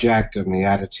subject and the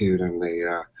attitude and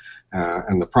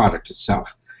the product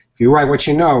itself. If you write what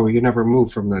you know, you never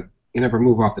move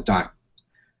off the dime.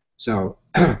 So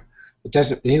it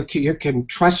doesn't. You can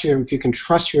trust if you can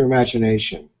trust your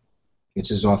imagination,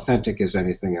 it's as authentic as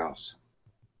anything else.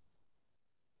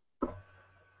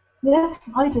 Yes,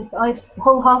 I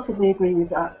wholeheartedly agree with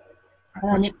that.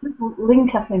 It does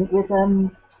link, I think, with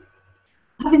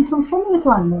having some fun with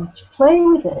language, play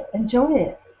with it, enjoy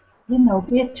it. You know,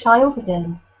 be a child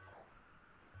again.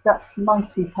 That's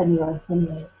mighty Pennyworth,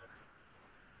 anyway.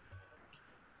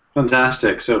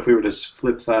 Fantastic. So if we were to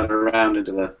flip that around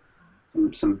into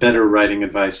some better writing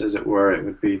advice, as it were, it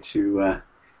would be to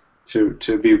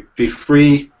be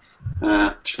free,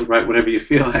 to write whatever you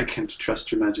feel like, and to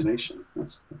trust your imagination.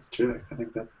 That's terrific. I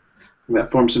think that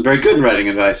forms some very good writing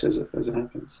advice as it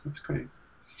happens. That's great.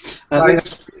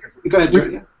 Go ahead,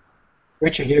 George. Yeah.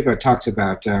 Richard Hugo talks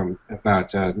about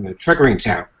triggering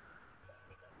town.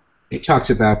 He talks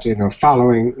about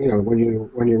following,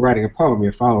 when you're writing a poem,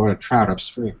 you're following a trout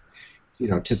upstream,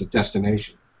 to the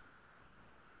destination.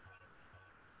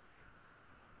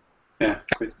 Yeah,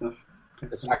 great stuff.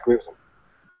 I agree with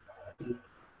him.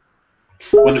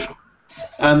 Wonderful.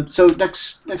 So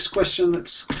next question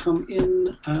that's come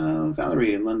in,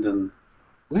 Valerie in London.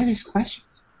 What is question?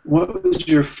 What was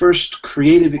your first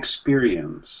creative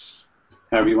experience?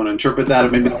 However you want to interpret that, or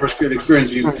maybe the first creative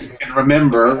experience you can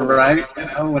remember, right?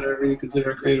 Whatever you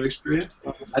consider a creative experience.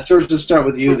 George, let's start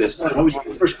with you this time. What was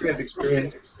your first creative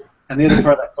experience? And the other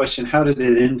part of that question, how did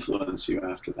it influence you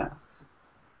after that?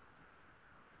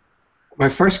 My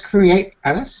first creative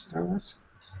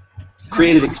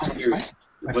experience,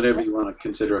 whatever you want to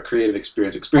consider a creative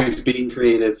experience. Experience being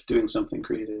creative, doing something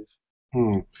creative.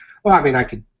 Well, I mean, I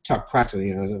could talk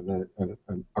practically, a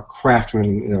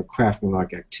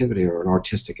craftsman-like activity or an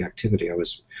artistic activity. I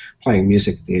was playing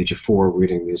music at the age of 4,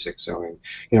 reading music. So,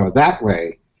 that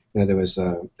way, there was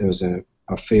a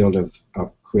field of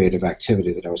creative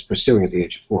activity that I was pursuing at the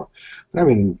age of 4. But I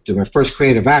mean, the first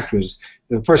creative act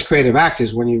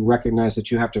is when you recognize that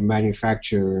you have to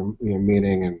manufacture your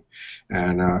meaning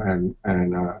and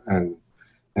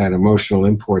emotional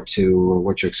import to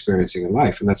what you're experiencing in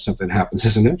life, and that's something that happens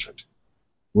as an infant.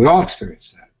 We all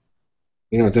experience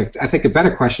that. I think the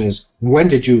better question is, when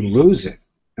did you lose it,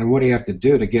 and what do you have to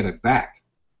do to get it back?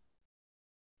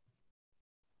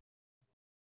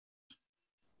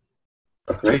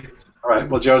 Great. All right.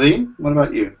 Well, Geraldine, what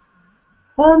about you?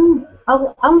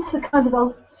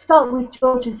 I'll start with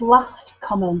George's last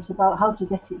comment about how to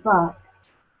get it back.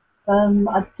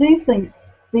 I do think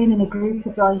being in a group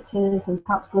of writers and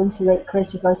perhaps going to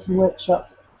creative writing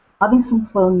workshops, having some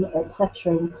fun,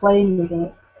 etc., and playing with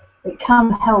it can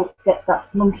help get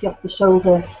that monkey off the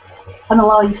shoulder and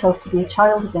allow yourself to be a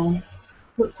child again.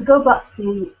 But to go back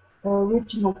to the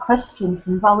original question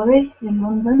from Valerie in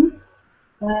London,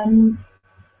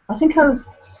 I think I was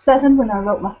 7 when I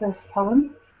wrote my first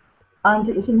poem, and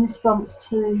it was in response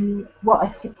to what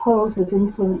I suppose has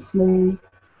influenced me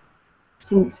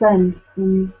since then,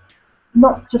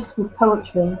 not just with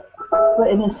poetry, but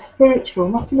in a spiritual,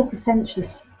 not in a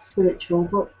pretentious spiritual,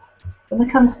 but in a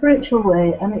kind of spiritual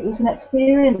way. And it was an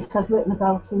experience I've written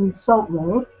about in Salt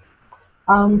Road,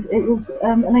 and it was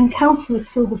an encounter with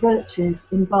silver birches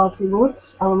in Bardsley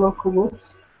Woods, our local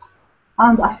woods,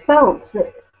 and I felt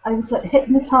that I was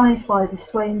hypnotised by the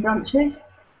swaying branches,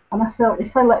 and I felt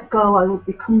if I let go I would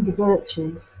become the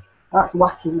birches. That's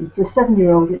wacky. For a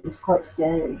 7-year-old it was quite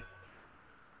scary.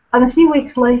 And a few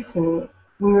weeks later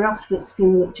we were asked at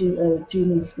school, at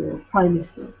junior school, primary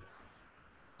school,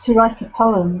 to write a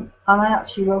poem, and I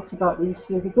actually wrote about these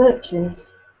silver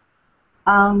birches.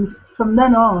 And from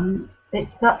then on,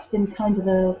 that's been kind of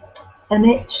an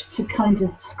itch to kind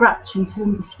of scratch and to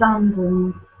understand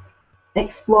and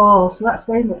explore. So that's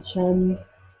very much been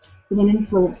an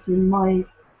influence in my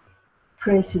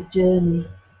creative journey.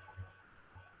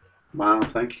 Wow,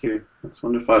 thank you. That's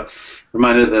wonderful.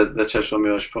 Reminded the Czesław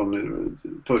Miłosz poem,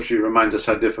 poetry reminds us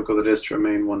how difficult it is to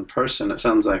remain one person. It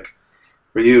sounds like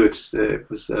for you it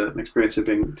was an experience of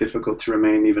being difficult to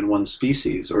remain even one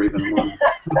species or even one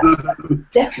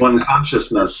one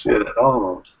consciousness at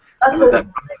all. That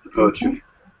poetry.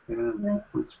 Yeah,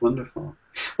 that's wonderful.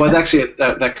 Well, actually,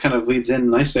 that kind of leads in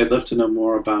nicely. I'd love to know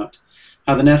more about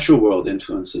how the natural world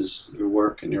influences your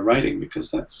work and your writing, because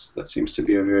that seems to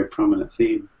be a very prominent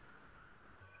theme.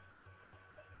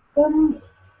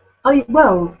 I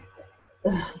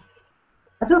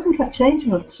don't think I've changed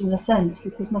much in a sense,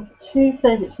 because my 2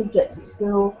 favourite subjects at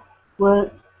school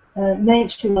were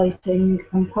nature writing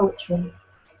and poetry,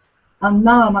 and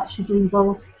now I'm actually doing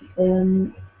both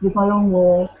with my own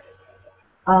work.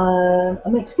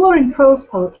 I'm exploring prose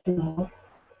poetry now,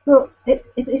 but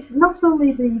it's not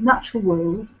only the natural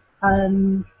world,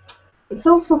 it's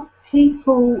also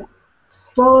people,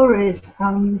 stories,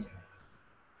 and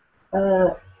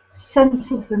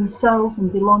sense of themselves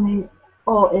and belonging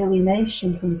or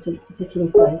alienation from a particular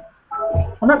place.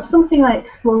 And that's something I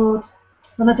explored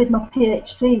when I did my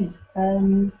PhD.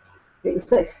 It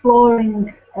was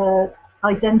exploring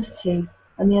identity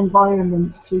and the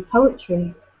environment through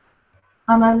poetry.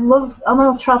 And I love, on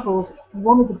our travels,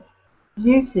 one of the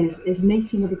beauties is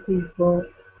meeting other people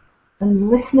and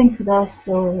listening to their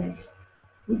stories.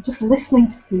 Just listening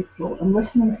to people and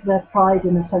listening to their pride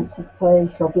in a sense of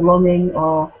place or belonging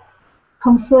or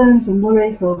concerns and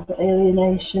worries of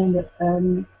alienation,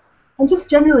 and just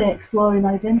generally exploring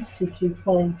identity through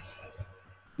place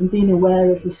and being aware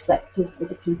of respect of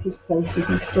other people's places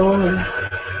and stories.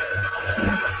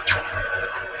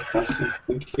 Fantastic.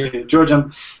 Thank you, George.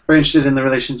 I'm very interested in your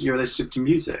relationship to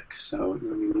music. So,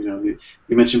 you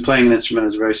mentioned playing an instrument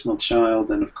as a very small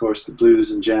child, and of course, the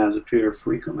blues and jazz appear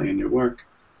frequently in your work.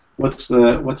 What's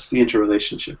the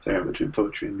interrelationship there between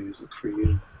poetry and music for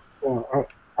you? Well,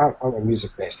 I'm a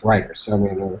music-based writer, so I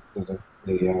mean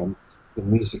the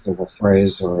music of a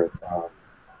phrase or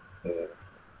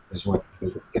is what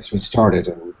gets me started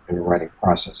in the writing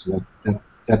process. And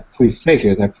that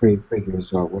prefigures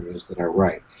what it is that I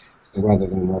write. So rather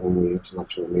than letting the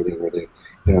intellectual meaning or the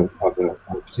of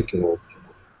a particular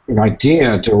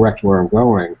idea direct where I'm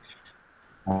going,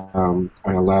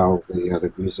 I allow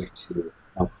the music to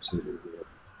help to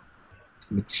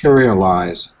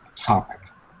materialize a topic.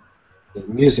 The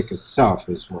music itself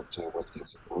is what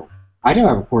gets it going. I do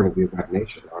have a point of view about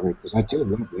nature, though. I mean, because I do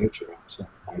love nature.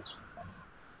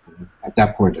 At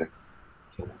that point,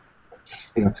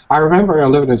 I remember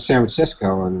living in San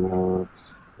Francisco and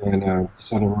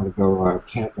decided I wanted to go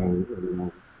camp in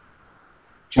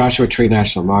Joshua Tree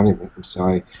National Monument, and so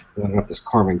I loaded up this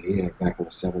Carmangia back in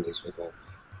the '70s with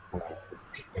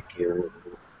picnic gear and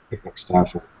picnic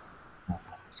stuff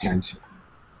and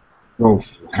drove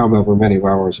however many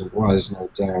hours it was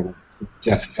down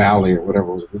Death Valley or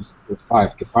whatever it was. We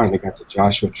finally got to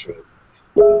Joshua Tree.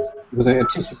 It was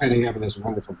anticipating having this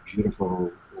wonderful,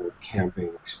 beautiful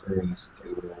camping experience.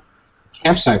 And, the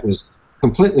campsite was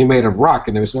completely made of rock,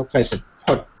 and there was no place to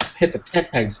hit the tent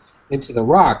pegs into the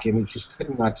rock, and you just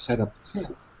could not set up the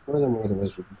tent. Furthermore,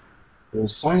 there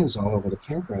was signs all over the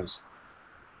campgrounds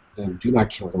that do not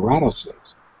kill the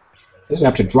rattlesnakes. This is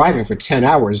after driving for 10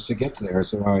 hours to get there,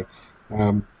 so I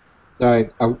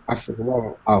figured,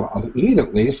 well, I'll eat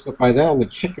at least, but by then the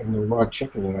raw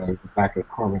chicken that I was back at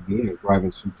Carnegie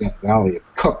driving through Death Valley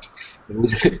had cooked. It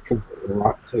was completely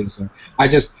rotten too, so I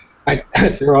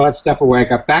threw all that stuff away. I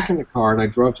got back in the car and I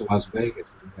drove to Las Vegas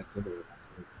and had dinner with my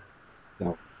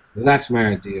friend. So that's my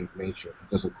idea of nature. If it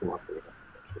doesn't cooperate,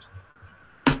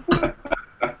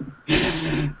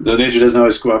 The nature doesn't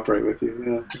always cooperate with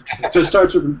you. Yeah. So it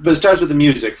starts with the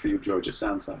music for you, George. It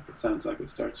sounds like it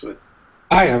starts with.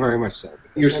 Yeah, very much so.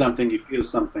 You're something. You feel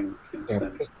something.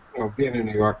 Being in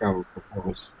New York, I'm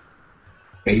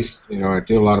performance-based. I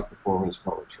do a lot of performance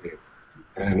poetry,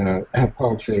 and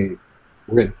poetry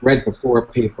read before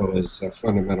people is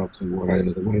fundamental to what I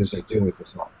do with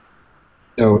this art.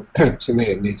 So to me,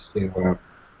 it needs to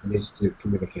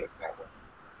communicate that way.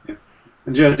 Yeah.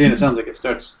 And Geraldine, it sounds like it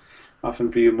starts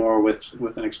often for you more with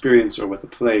an experience or with a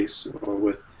place or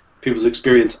with people's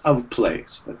experience of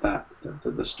place. That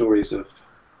the stories of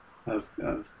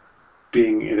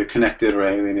being either connected or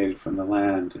alienated from the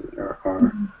land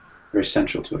are very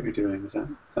central to what you're doing. Is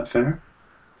that fair?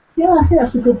 Yeah, I think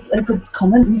that's a good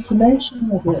comment and summation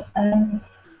of it.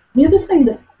 The other thing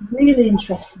that really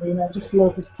interests me, and I just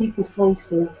love, is people's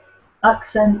voices,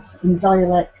 accents and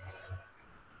dialects,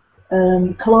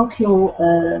 colloquial,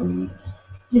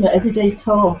 everyday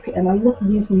talk, and I love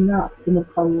using that in a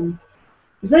poem.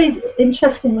 It was very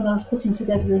interesting when I was putting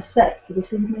together a set for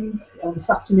this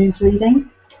afternoon's reading,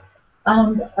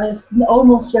 and I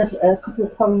almost read a couple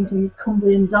of poems in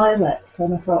Cumbrian dialect,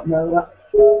 and I thought, no, that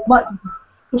might be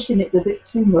pushing it a bit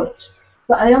too much.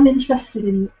 But I am interested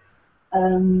in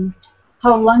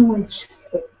how language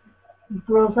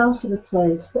grows out of a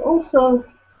place, but also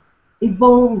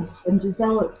evolves and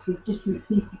develops as different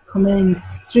people come in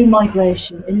through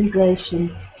migration,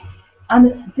 immigration,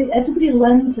 and everybody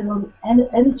lends their own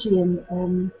energy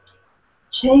and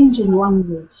change in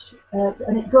language,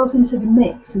 and it goes into the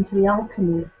mix, into the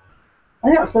alchemy. I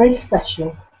think that's very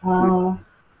special, and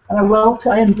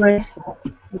I embrace that.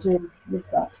 I do with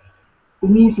that, the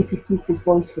music of people's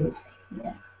voices.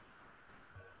 Yeah.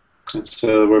 And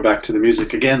so we're back to the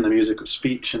music again, the music of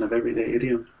speech and of everyday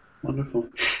idiom. Wonderful.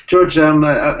 George,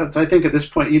 I think at this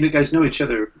point you guys know each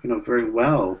other, very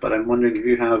well. But I'm wondering if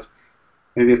you have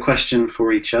maybe a question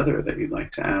for each other that you'd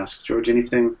like to ask. George,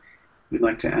 anything you'd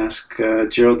like to ask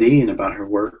Geraldine about her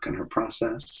work and her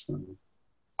process?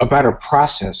 About her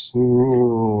process?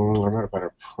 Not about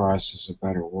her process,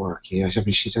 about her work. Yes, I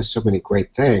mean, she does so many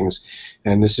great things,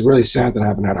 and it's really sad that I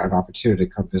haven't had an opportunity to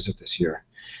come visit this year.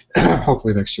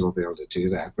 Hopefully next year we'll be able to do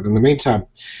that. But in the meantime,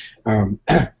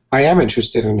 I am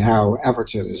interested in how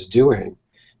Everton is doing,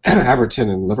 Everton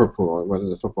and Liverpool, and whether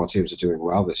the football teams are doing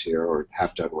well this year or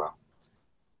have done well.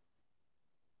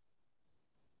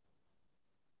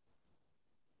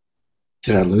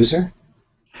 Did I lose her?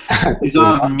 She's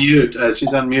on mute.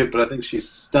 She's on mute, but I think she's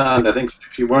stunned. I think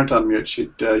if you weren't on mute,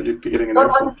 you'd be getting an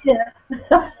earful.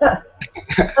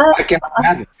 I can't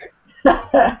imagine.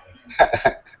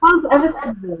 How's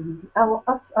Everton doing?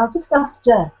 I'll just ask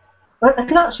Jeff. I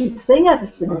can actually sing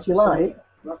Everton if you like.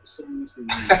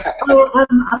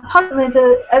 Apparently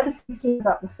the Everton's doing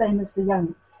about the same as the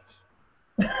Yanks.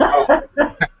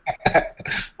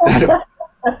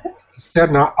 They're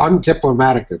not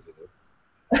undiplomatic of you.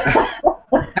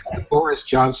 That's the Boris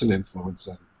Johnson influence.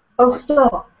 Oh,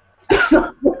 stop.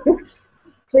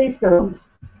 Please don't.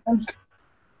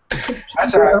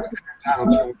 That's all right.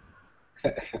 Donald Trump.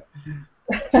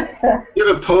 You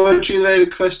have a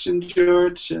poetry-related question,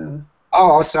 George?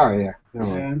 Oh, sorry, yeah.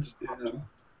 No, Yeah.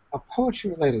 A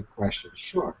poetry-related question,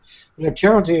 sure.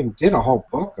 Geraldine did a whole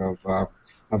book of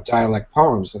dialect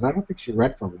poems, and I don't think she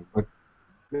read from them, but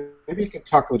maybe you could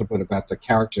talk a little bit about the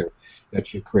character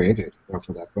that you created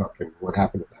for that book and what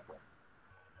happened with that book.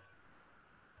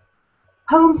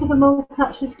 Poems of a Mole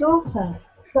Catcher's Daughter.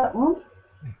 That one?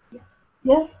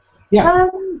 Yeah? Yeah.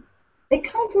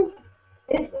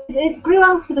 It grew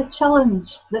out of a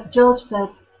challenge that George said,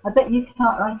 I bet you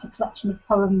can't write a collection of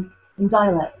poems in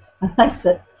dialect. And I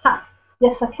said, ha,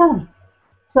 yes I can.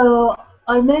 So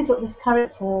I made up this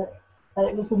character.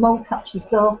 It was a mole catcher's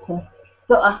daughter.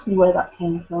 Don't ask me where that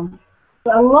came from.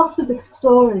 But a lot of the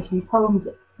stories and poems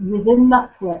within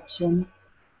that collection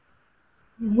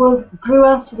grew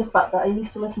out of the fact that I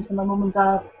used to listen to my mum and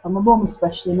dad, and my mum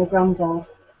especially, my granddad,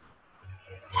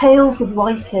 tales of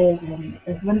Whitehaven,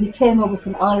 of when they came over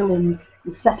from Ireland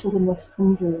and settled in West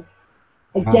Cumbria.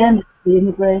 Again, the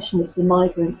immigration, it's the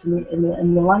migrants and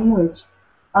the language.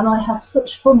 And I had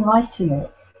such fun writing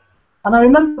it. And I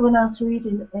remember when I was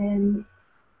reading in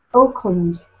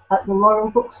Oakland at the Laurel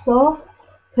bookstore,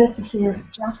 courtesy of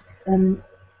Jack and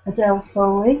Adele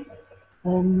Foley.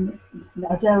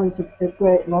 Adele is a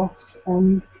great loss.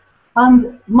 And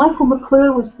Michael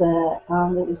McClure was there,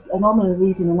 and it was an honour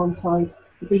reading alongside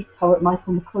the beat poet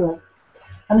Michael McClure.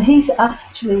 And he's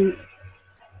actually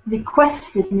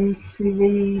requested me to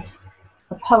read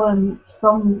a poem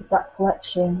from that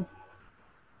collection.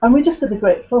 And we just had a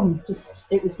great fun.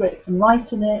 It was great fun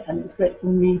writing it, and it was great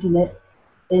fun reading it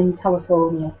in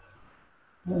California.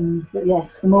 But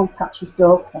yes, The Mole Catcher's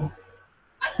Daughter.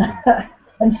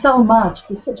 And Sal Madge,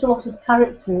 there's such a lot of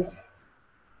characters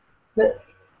that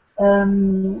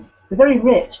they're very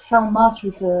rich. Sal Madge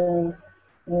was a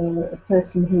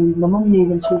person who my mum knew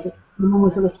when my mum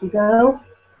was a little girl,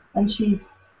 and she'd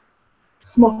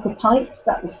smoke a pipe,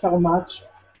 that was Sal Madge,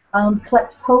 and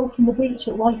collect coal from the beach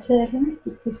at Whitehaven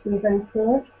because they were very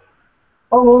poor.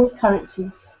 All those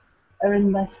characters are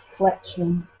in this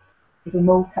collection of The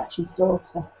Mole Catcher's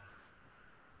Daughter.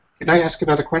 Can I ask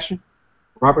another question?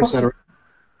 Robert, is that all right?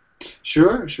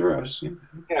 Sure.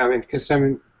 Yeah, I mean, because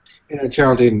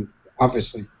Geraldine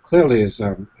obviously, clearly is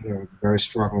very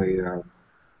strongly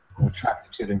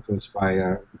attracted and influenced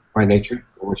by nature,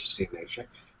 or what you see in nature.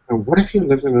 And what if you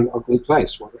lived in an ugly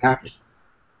place? What would happen?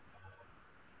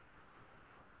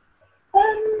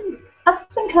 I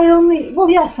think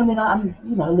yes, I mean,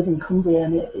 I live in Cumbria,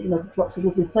 and there's lots of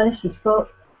lovely places,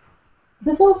 but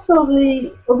there's also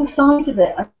the other side of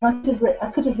it. I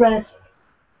could have read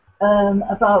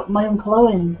about my Uncle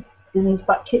Owen in his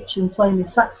back kitchen playing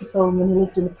his saxophone when he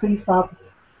lived in a prefab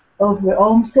over at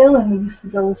Ormsdale, and we used to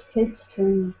go as kids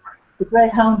to the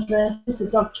greyhound races, the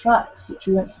dog tracks, which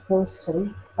we weren't supposed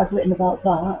to. I've written about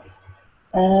that.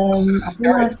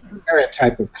 The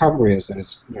stereotype of Cumbria is that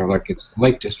it's like it's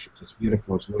Lake District, it's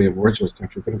beautiful, it's William Wordsworth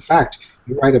country, but in fact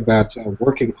you write about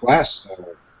working class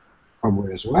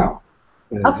Cumbria as well.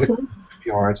 Absolutely.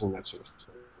 Yards and that sort of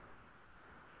stuff.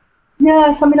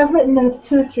 Yes, I mean, I've written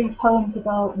 2 or 3 poems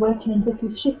about working in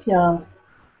Vickers shipyard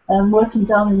and working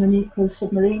down in the Nico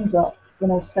submarine dock when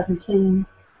I was 17.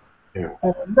 Yeah.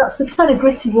 That's the kind of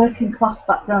gritty working class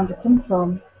background I come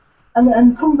from.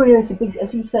 And Cumbria is a big,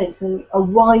 as you say, it's a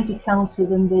wider county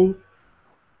than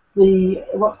the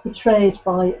what's portrayed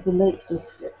by the Lake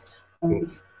District.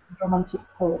 And romantic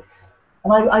poets,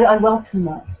 and I welcome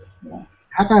that. Yeah.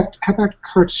 How about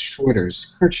Kurt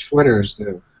Schwitters? Kurt Schwitters,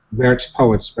 the Mertz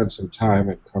poet, spent some time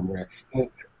in Cumbria.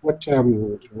 What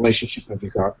relationship have you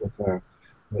got with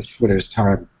Schwitters'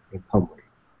 time in Cumbria?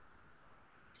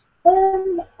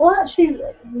 Well, I actually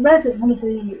read at one of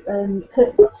the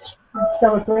Kurt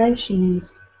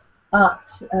celebrations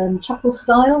at Chapel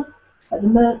Style at the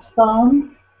Mertz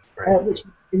Barn, Right. which is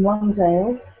in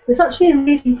Langdale. There's actually a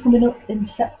reading coming up in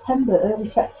September, early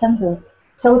September,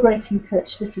 celebrating Kurt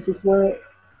Schwitters' work,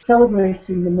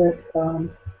 celebrating the Mertz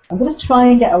Barn. I'm going to try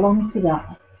and get along to that.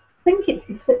 I think it's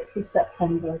the 6th of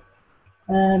September.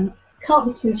 Can't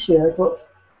be too sure, but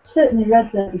certainly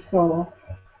read there before.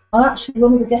 And actually,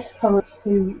 one of the guest poets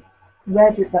who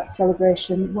read at that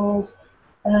celebration was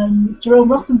Jerome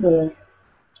Rothenberg.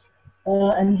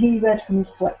 And he read from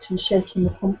his collection Shaking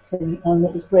the Pumpkin, and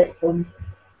it was great fun.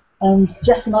 And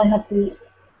Jeff and I had the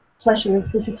pleasure of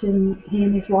visiting he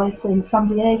and his wife in San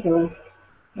Diego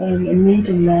and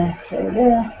reading there. So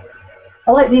yeah,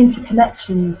 I like the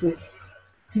interconnections of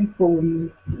people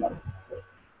and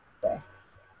yeah.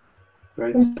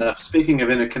 Great stuff. Speaking of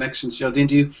interconnections, Geraldine,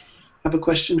 do you have a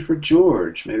question for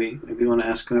George? Maybe you want to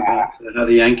ask him about how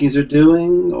the Yankees are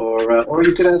doing, or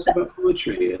you could ask about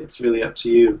poetry. It's really up to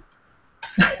you.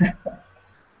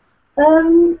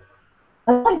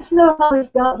 I'd like to know how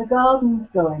the garden's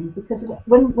going, because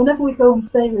whenever we go and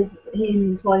stay with he and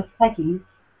his wife Peggy,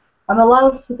 I'm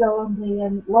allowed to go on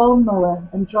the lawnmower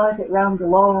and drive it round the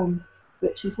lawn,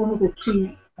 which is one of the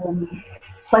key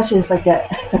pleasures I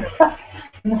get.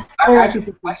 I've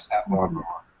replaced that lawnmower.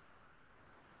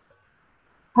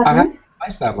 Have you?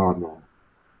 Replaced that lawnmower.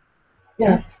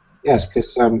 Yes. Yes,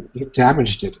 because you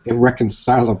damaged it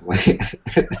irreconcilably.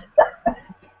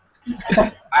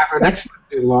 I have an excellent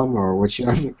new lawnmower, which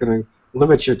I'm going to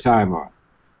limit your time on.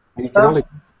 And you can only,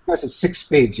 because it's 6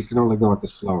 speeds, you can only go at the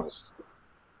slowest.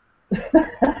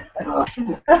 Right.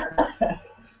 The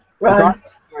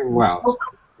garden's doing well. It's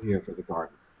here for the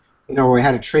garden. You know, we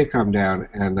had a tree come down,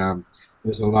 and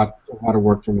there's a lot of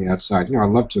work for me outside. You know, I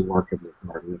love to work in the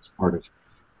garden. It's part of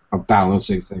a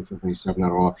balancing thing for me, so I'm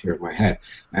not all up here in my head.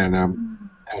 And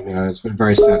it's been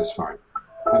very satisfying.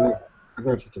 I don't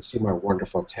know if you can see my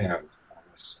wonderful tan on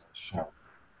this show.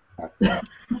 But,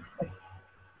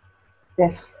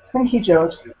 yes. Thank you,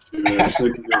 George.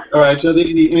 All right,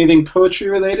 Geraldine, anything poetry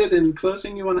related in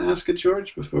closing you want to ask of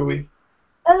George before we?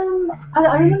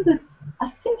 I remember. I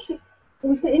think it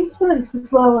was the influence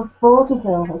as well of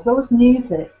vaudeville, as well as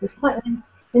music. There's quite an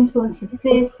influence of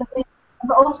theatre,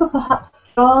 but also perhaps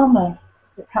drama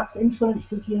that perhaps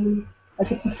influences you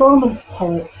as a performance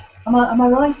poet. Am I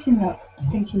right in that,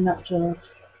 thinking that, George?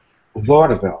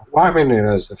 Vaudeville. Well, I mean, it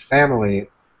was the family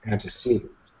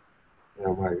antecedent. You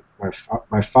know,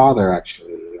 my father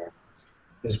actually,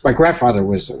 my grandfather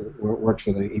worked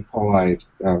for the E. coli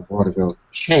vaudeville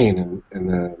chain in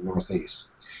the Northeast,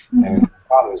 and my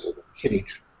father was a kiddie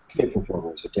performer,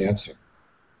 was a dancer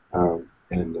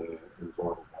in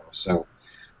vaudeville.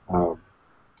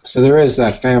 So there is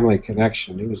that family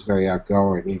connection. He was very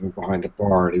outgoing, even behind a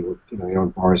bar. And he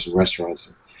owned bars and restaurants.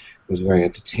 And was very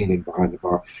entertaining behind the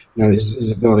bar. You know,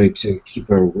 his ability to keep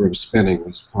a room spinning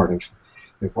was part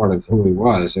of who he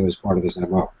was. It was part of his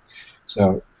MO.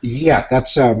 So yeah,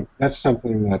 that's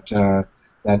something that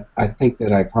I think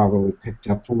that I probably picked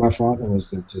up from my father,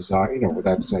 was the desire. You know,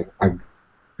 without saying I'm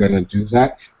going to do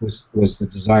that, was the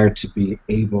desire to be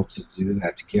able to do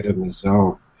that, to get in the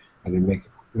zone and to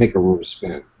make a room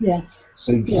spin. Yes.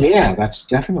 So yeah, that's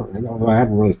definitely. Although I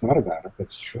hadn't really thought about it, but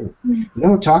it's true. You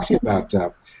know, talking about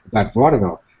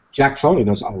vaudeville, Jack Foley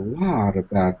knows a lot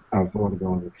about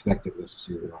vaudeville and the connectedness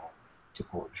to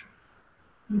poetry.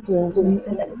 He does.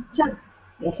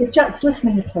 If Jack's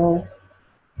listening at all,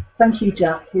 thank you,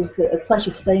 Jack. It's a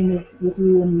pleasure staying with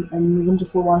you and your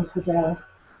wonderful wife, Adele.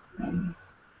 Thank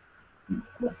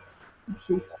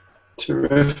you.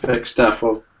 Terrific stuff.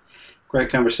 Well, great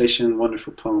conversation,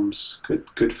 wonderful poems.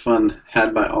 Good fun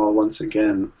had by all once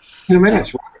again. 2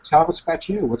 minutes, Robert. Tell us about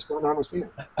you. What's going on with you?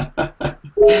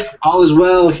 All is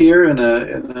well here,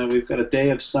 and we've got a day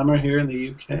of summer here in the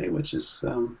UK, which is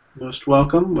most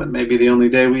welcome, but maybe the only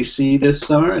day we see this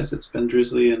summer, as it's been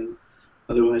drizzly and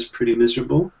otherwise pretty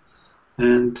miserable.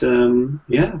 And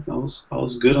yeah,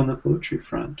 all's good on the poetry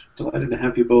front. Delighted to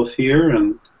have you both here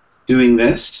and doing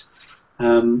this.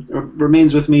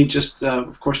 Remains with me just,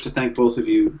 of course, to thank both of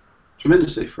you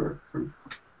tremendously for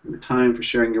the time, for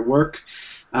sharing your work,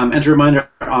 and to remind our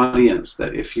audience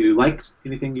that if you liked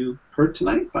anything you heard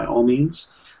tonight, by all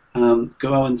means,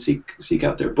 go out and seek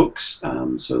out their books.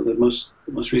 So the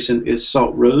most recent is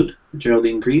Salt Road,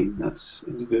 Geraldine Green. That's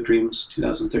Indigo Dreams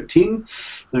 2013.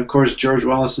 And of course George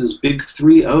Wallace's Big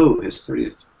 3-0, his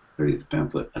 30th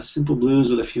pamphlet, A Simple Blues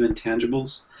with a Few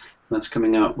Intangibles. That's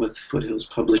coming out with Foothills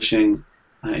Publishing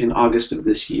in August of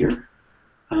this year.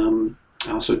 I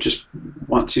also just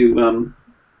want to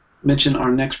mention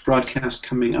our next broadcast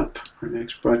coming up. Our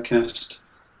next broadcast,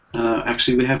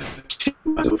 actually we have two.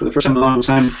 So for the first time in a long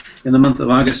time, in the month of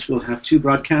August, we'll have two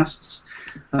broadcasts.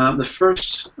 The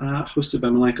first, hosted by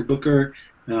Malika Booker,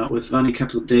 with Vani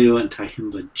Kapildeo and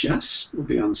Tahimba Jess, will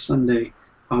be on Sunday,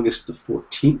 August the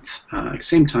 14th,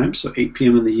 same time, so 8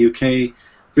 p.m. in the UK,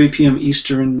 3 p.m.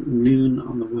 Eastern, noon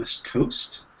on the West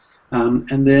Coast.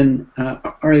 And then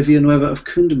R.A. Villanueva of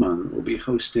Kundaman will be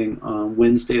hosting on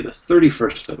Wednesday, the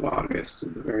 31st of August,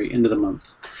 at the very end of the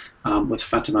month, with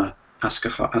Fatima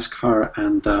Asghar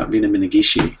and Rina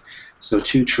Minagishi. So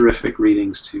two terrific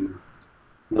readings to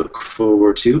look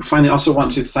forward to. Finally, I also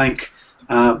want to thank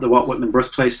the Walt Whitman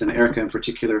Birthplace and Erica in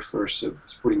particular for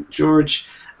supporting George,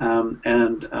 and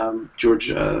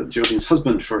Geraldine's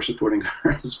husband for supporting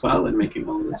her as well and making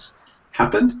all this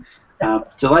happen.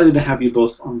 Delighted to have you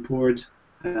both on board,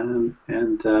 and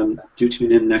do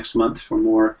tune in next month for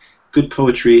more good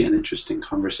poetry and interesting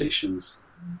conversations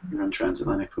here on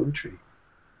Transatlantic Poetry.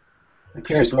 Thanks.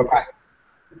 Cheers. Bye-bye.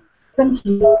 Thank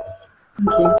you.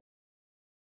 Thank you.